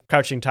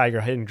Crouching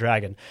Tiger, Hidden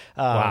Dragon.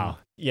 Wow.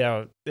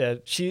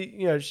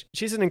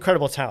 She's an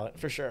incredible talent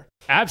for sure.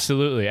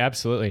 Absolutely.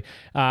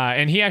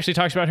 And he actually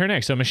talks about her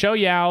next. So Michelle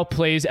Yeoh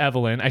plays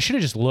Evelyn. I should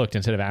have just looked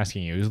instead of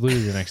asking you. It was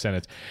literally the next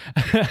sentence.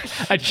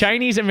 A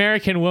Chinese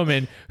American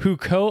woman who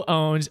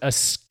co-owns a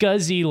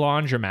scuzzy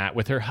laundromat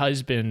with her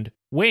husband,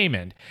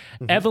 Waymond.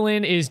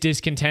 Evelyn is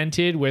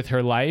discontented with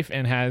her life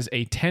and has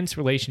a tense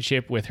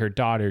relationship with her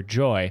daughter,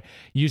 Joy,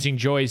 using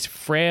Joy's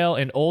frail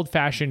and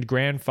old-fashioned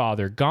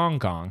grandfather, Gong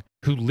Gong,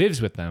 who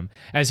lives with them,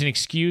 as an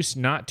excuse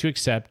not to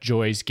accept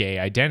Joy's gay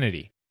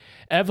identity.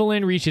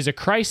 Evelyn reaches a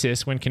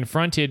crisis when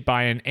confronted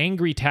by an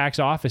angry tax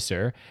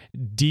officer,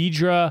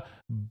 Deidre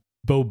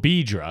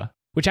Bobidra,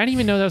 which I didn't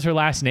even know that was her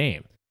last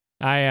name.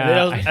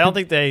 I don't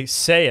think they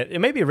say it. It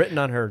may be written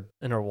on her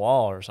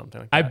wall or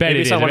something like that. I bet Maybe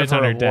it is. on I one bet of it's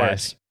on her awards.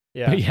 desk.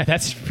 Yeah. But yeah,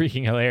 that's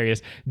freaking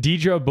hilarious.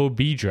 Deidre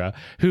Bobidra,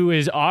 who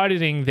is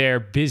auditing their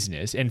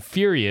business and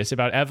furious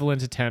about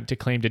Evelyn's attempt to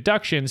claim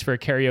deductions for a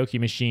karaoke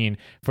machine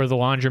for the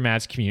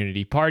laundromat's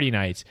community party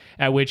nights,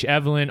 at which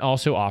Evelyn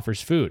also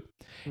offers food.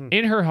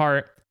 In her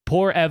heart,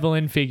 poor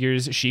Evelyn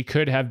figures she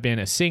could have been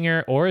a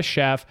singer or a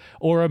chef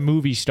or a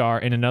movie star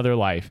in another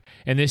life,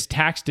 and this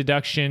tax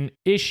deduction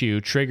issue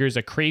triggers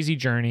a crazy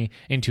journey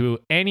into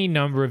any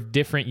number of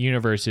different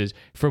universes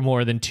for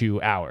more than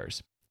 2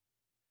 hours.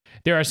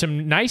 There are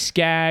some nice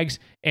gags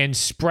and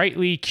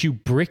sprightly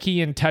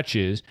Kubrickian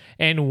touches,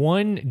 and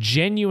one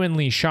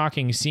genuinely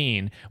shocking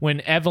scene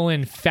when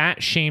Evelyn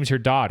fat shames her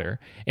daughter,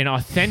 an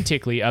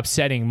authentically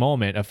upsetting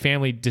moment of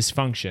family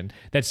dysfunction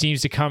that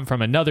seems to come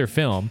from another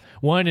film,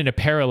 one in a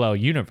parallel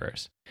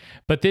universe.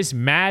 But this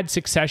mad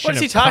succession What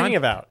is he talking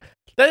about?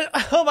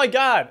 Oh my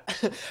God.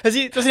 Does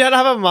he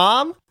have a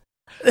mom?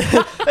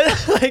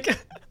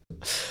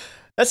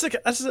 That's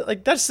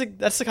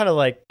the kind of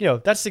like,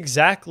 that's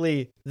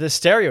exactly the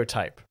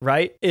stereotype,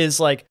 right? Is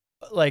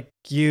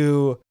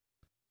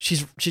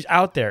she's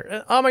out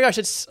there. Oh my gosh,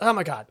 oh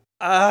my God.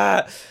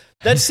 That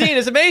scene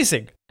is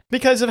amazing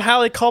because of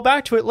how they call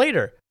back to it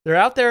later. They're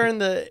out there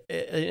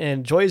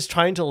and Joy is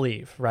trying to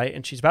leave, right?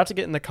 And she's about to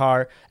get in the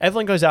car.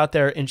 Evelyn goes out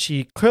there and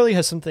she clearly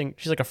has something.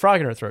 She's like a frog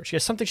in her throat. She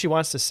has something she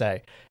wants to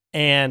say.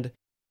 And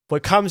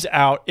what comes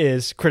out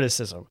is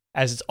criticism,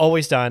 as it's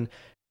always done.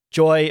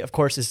 Joy, of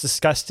course, is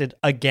disgusted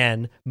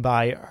again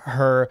by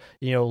her,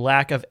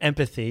 lack of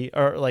empathy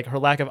or like her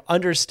lack of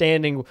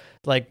understanding,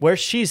 like where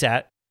she's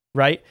at,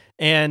 right?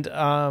 And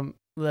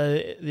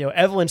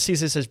Evelyn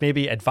sees this as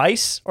maybe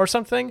advice or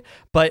something,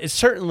 but it's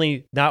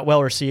certainly not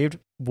well received.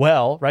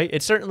 Well, right?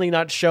 It's certainly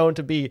not shown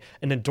to be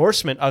an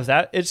endorsement of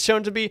that. It's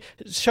shown to be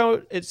it's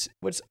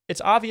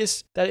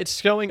obvious that it's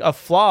showing a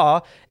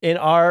flaw in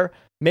our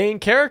main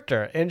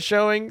character and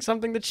showing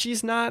something that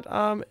she's not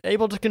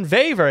able to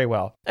convey very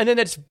well. And then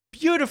it's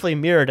beautifully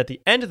mirrored at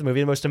the end of the movie,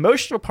 the most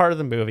emotional part of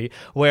the movie,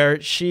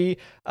 where she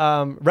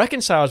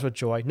reconciles with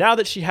Joy now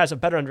that she has a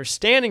better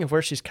understanding of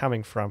where she's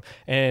coming from.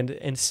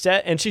 And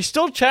she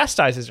still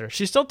chastises her.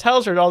 She still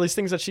tells her all these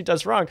things that she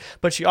does wrong,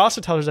 but she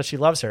also tells her that she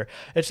loves her.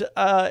 It's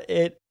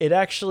it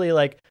actually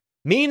like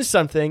means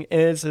something,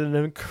 and it's an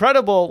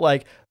incredible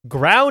like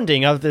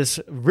grounding of this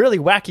really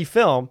wacky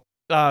film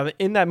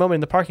in that moment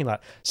in the parking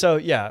lot. So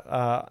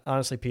yeah,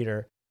 honestly,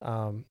 Peter,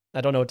 I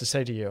don't know what to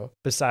say to you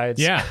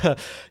besides Yeah.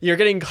 you're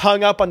getting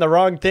hung up on the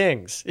wrong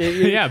things.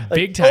 Yeah,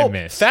 big time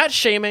miss. Fat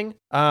shaming.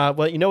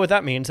 Well, you know what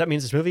that means. That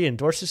means this movie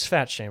endorses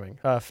fat shaming.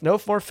 No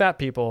more fat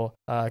people,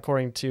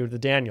 according to the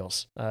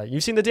Daniels.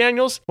 You've seen the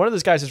Daniels? One of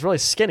those guys is really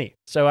skinny.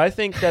 So I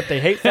think that they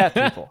hate fat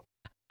people.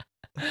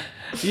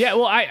 Yeah,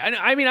 well,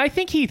 I mean, I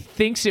think he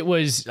thinks it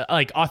was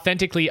like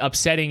authentically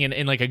upsetting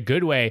in like a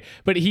good way,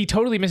 but he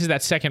totally misses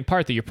that second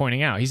part that you're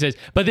pointing out. He says,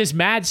 but this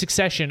mad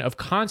succession of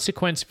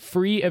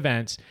consequence-free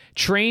events,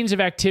 trains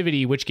of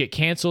activity which get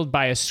canceled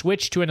by a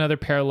switch to another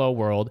parallel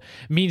world,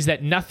 means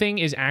that nothing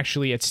is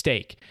actually at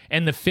stake,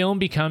 and the film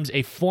becomes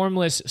a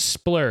formless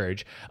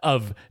splurge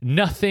of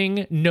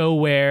nothing,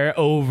 nowhere,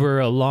 over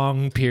a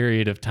long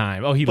period of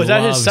time. Oh, he was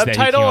loves that his that he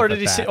subtitle, came up or did with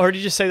he that. say, or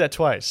did you say that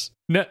twice?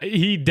 No,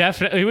 he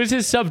definitely, it was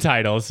his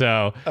subtitle.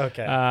 So,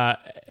 Okay.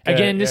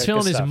 Again, this good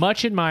film is stuff.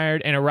 much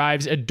admired and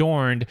arrives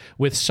adorned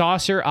with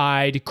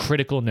saucer-eyed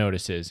critical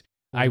notices.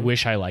 I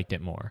wish I liked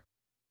it more.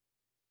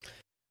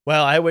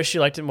 Well, I wish you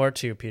liked it more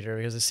too, Peter,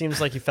 because it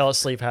seems like you fell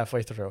asleep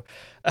halfway through.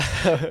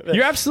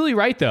 You're absolutely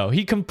right, though.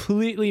 He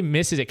completely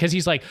misses it because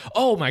he's like,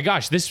 oh my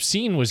gosh, this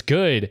scene was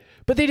good,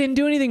 but they didn't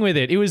do anything with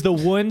it. It was the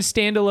one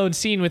standalone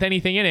scene with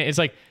anything in it. It's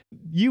like,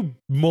 you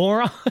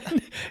moron.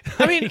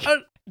 I mean,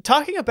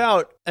 talking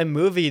about a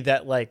movie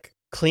that like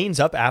cleans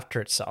up after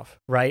itself,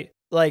 right?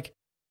 Like,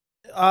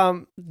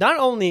 not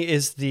only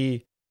is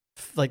the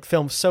like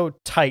film so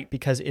tight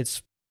because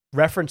it's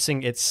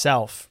referencing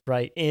itself,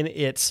 right, in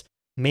its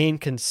main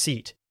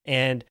conceit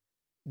and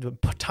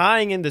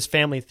tying in this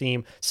family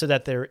theme so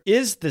that there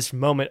is this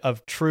moment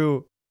of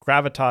true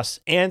gravitas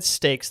and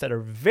stakes that are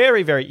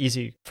very, very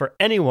easy for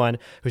anyone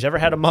who's ever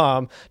had a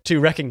mom to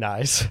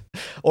recognize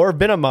or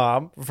been a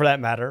mom for that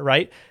matter,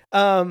 right?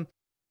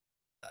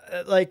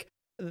 Like,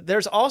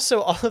 there's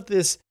also all of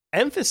this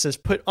emphasis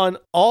put on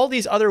all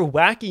these other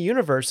wacky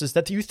universes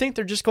that you think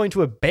they're just going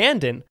to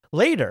abandon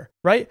later,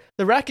 right?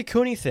 The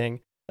Rakakuni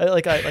thing,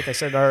 like I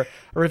said in our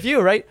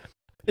review, right?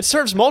 It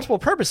serves multiple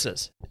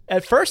purposes.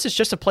 At first, it's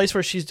just a place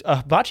where she's a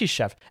hibachi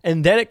chef,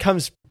 and then it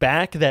comes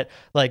back that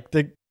like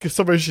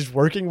somebody she's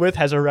working with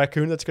has a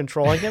raccoon that's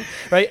controlling him,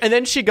 right? And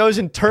then she goes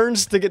and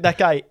turns that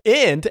guy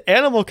into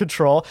animal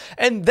control,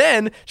 and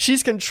then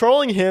she's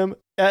controlling him,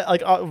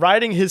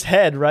 riding his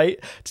head,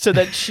 right, so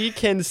that she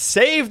can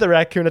save the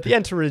raccoon at the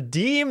end to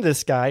redeem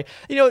this guy.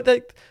 You know,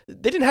 they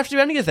didn't have to do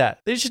any of that.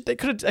 It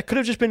could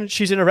have just been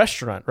she's in a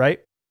restaurant, right?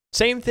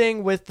 Same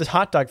thing with the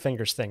hot dog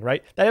fingers thing,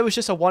 right? That it was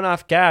just a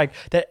one-off gag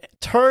that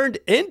turned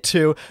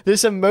into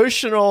this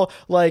emotional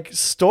like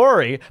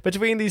story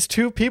between these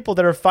two people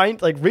that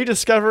are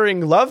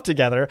rediscovering love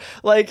together.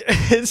 Like,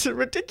 it's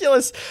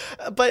ridiculous,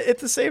 but at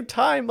the same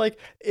time, like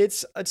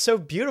it's so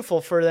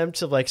beautiful for them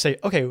to like say,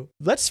 okay,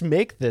 let's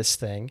make this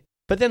thing,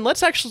 but then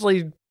let's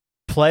actually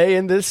play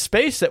in this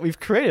space that we've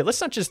created.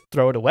 Let's not just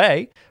throw it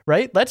away,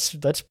 right? Let's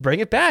bring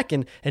it back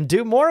and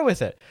do more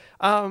with it.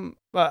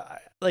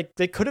 Like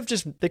they could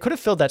have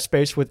filled that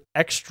space with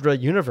extra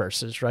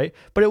universes, right?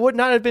 But it would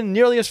not have been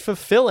nearly as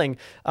fulfilling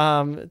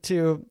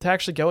to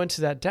actually go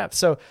into that depth.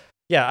 So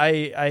yeah,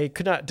 I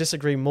could not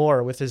disagree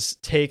more with his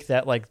take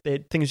that like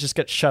things just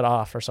get shut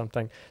off or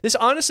something. This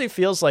honestly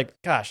feels like,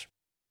 gosh,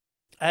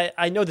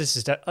 I know this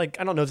is I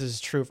don't know if this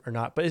is true or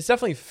not, but it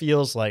definitely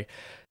feels like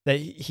that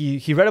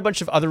he read a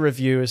bunch of other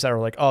reviews that were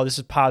like, oh, this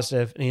is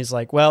positive. And he's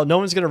like, well, no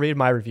one's going to read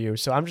my review,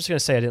 so I'm just going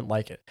to say I didn't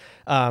like it.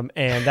 And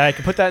that I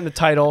can put that in the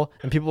title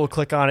and people will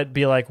click on it and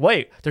be like,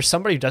 wait, there's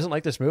somebody who doesn't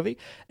like this movie?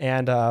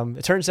 And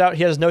it turns out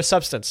he has no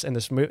substance in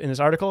this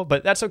article,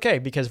 but that's okay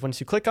because once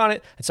you click on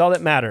it, it's all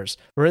that matters.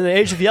 We're in the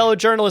age of yellow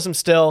journalism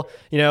still.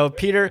 You know,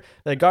 Peter,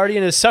 the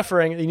Guardian is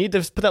suffering. You need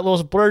to put that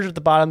little blurb at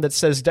the bottom that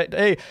says,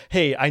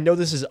 hey, I know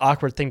this is an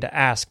awkward thing to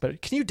ask,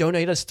 but can you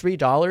donate us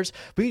 $3?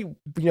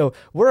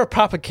 We're a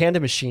propaganda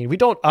machine. We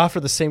don't offer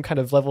the same kind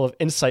of level of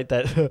insight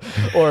that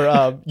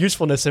or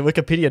usefulness that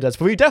Wikipedia does,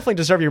 but we definitely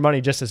deserve your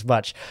money just as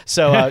much.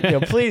 So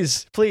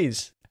please pay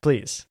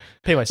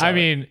my salary. I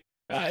mean,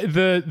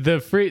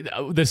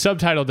 the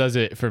subtitle does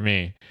it for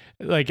me.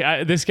 Like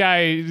this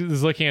guy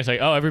is looking at it,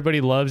 like, oh,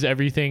 everybody loves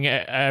everything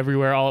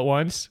everywhere all at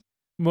once.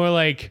 More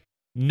like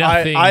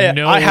nothing.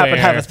 Nowhere. I happen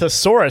to have a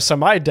thesaurus on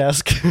my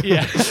desk.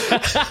 Yeah.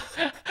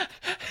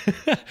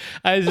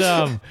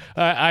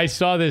 I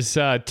saw this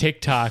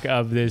TikTok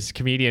of this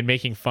comedian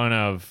making fun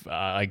of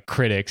like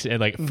critics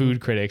and like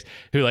food critics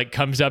who like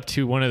comes up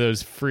to one of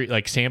those free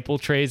like sample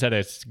trays at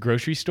a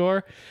grocery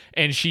store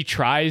and she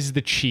tries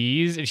the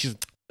cheese and she's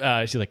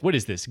like, what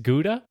is this,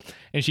 Gouda?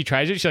 And she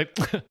tries it. She's like,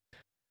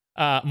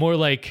 more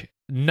like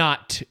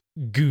not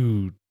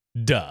Gouda.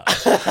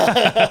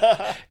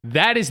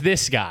 That is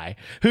this guy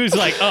who's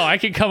like, oh, I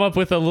can come up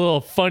with a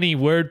little funny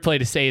wordplay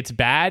to say it's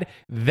bad.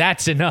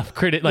 That's enough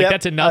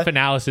that's enough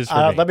analysis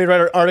for me. Let me write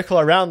an article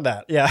around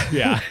that.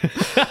 Yeah.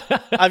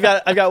 I've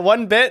got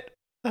one bit.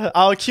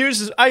 I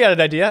got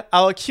an idea.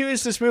 I'll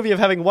accuse this movie of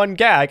having one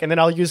gag, and then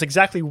I'll use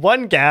exactly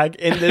one gag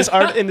in this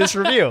in this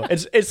review.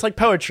 It's like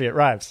poetry. It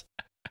rhymes.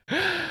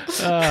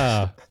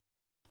 Well,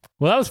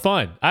 that was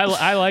fun.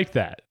 I liked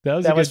that. That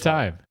was a good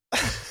time.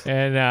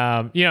 And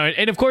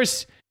and of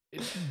course,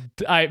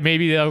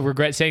 maybe they'll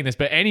regret saying this,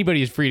 but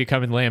anybody is free to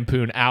come and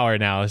lampoon our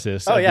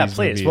analysis. Oh of yeah, these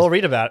please. movies. We'll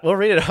read about it. We'll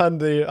read it on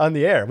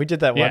the air. We did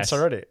that once Yes.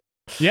 already.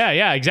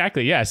 Yeah,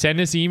 exactly. Yeah, send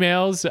us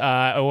emails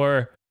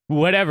or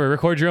whatever.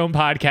 Record your own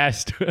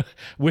podcast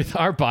with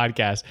our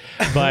podcast.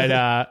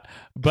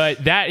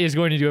 But that is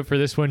going to do it for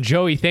this one.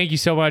 Joey, thank you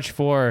so much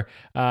for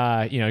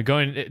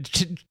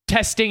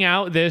testing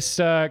out this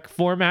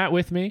format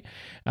with me.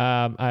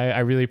 I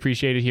really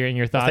appreciated hearing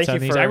your thoughts on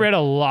these. I read a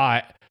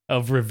lot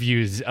of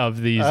reviews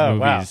of these movies.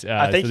 Wow.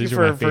 I thank you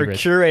for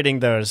curating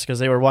those because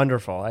they were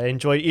wonderful. I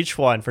enjoyed each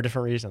one for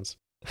different reasons.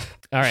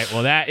 All right,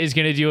 well, that is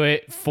going to do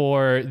it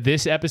for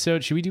this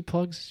episode. Should we do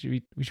plugs?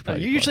 We should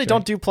probably You do usually plugs,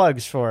 don't do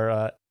plugs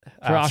for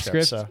off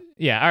script. so.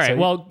 Yeah, all right. So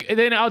well,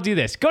 then I'll do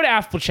this. Go to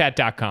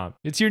AffableChat.com.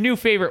 It's your new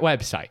favorite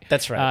website.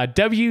 That's right.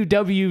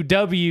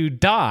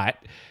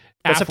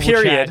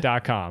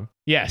 www.affablechat.com.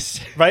 Yes.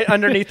 Right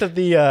underneath of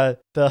the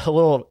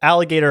little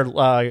alligator,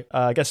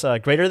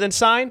 greater than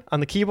sign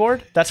on the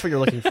keyboard. That's what you're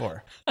looking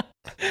for.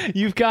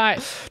 You've got...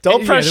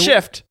 Don't press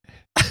shift.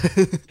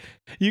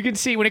 You can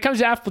see when it comes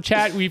to Affable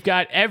Chat, we've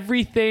got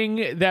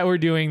everything that we're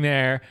doing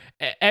there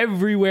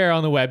everywhere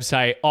on the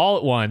website all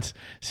at once.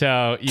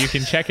 So you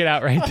can check it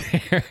out right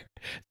there.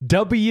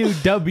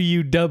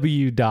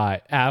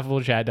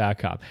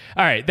 www.affablechat.com.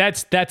 All right,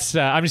 that's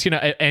I'm just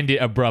going to end it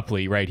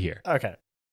abruptly right here. Okay.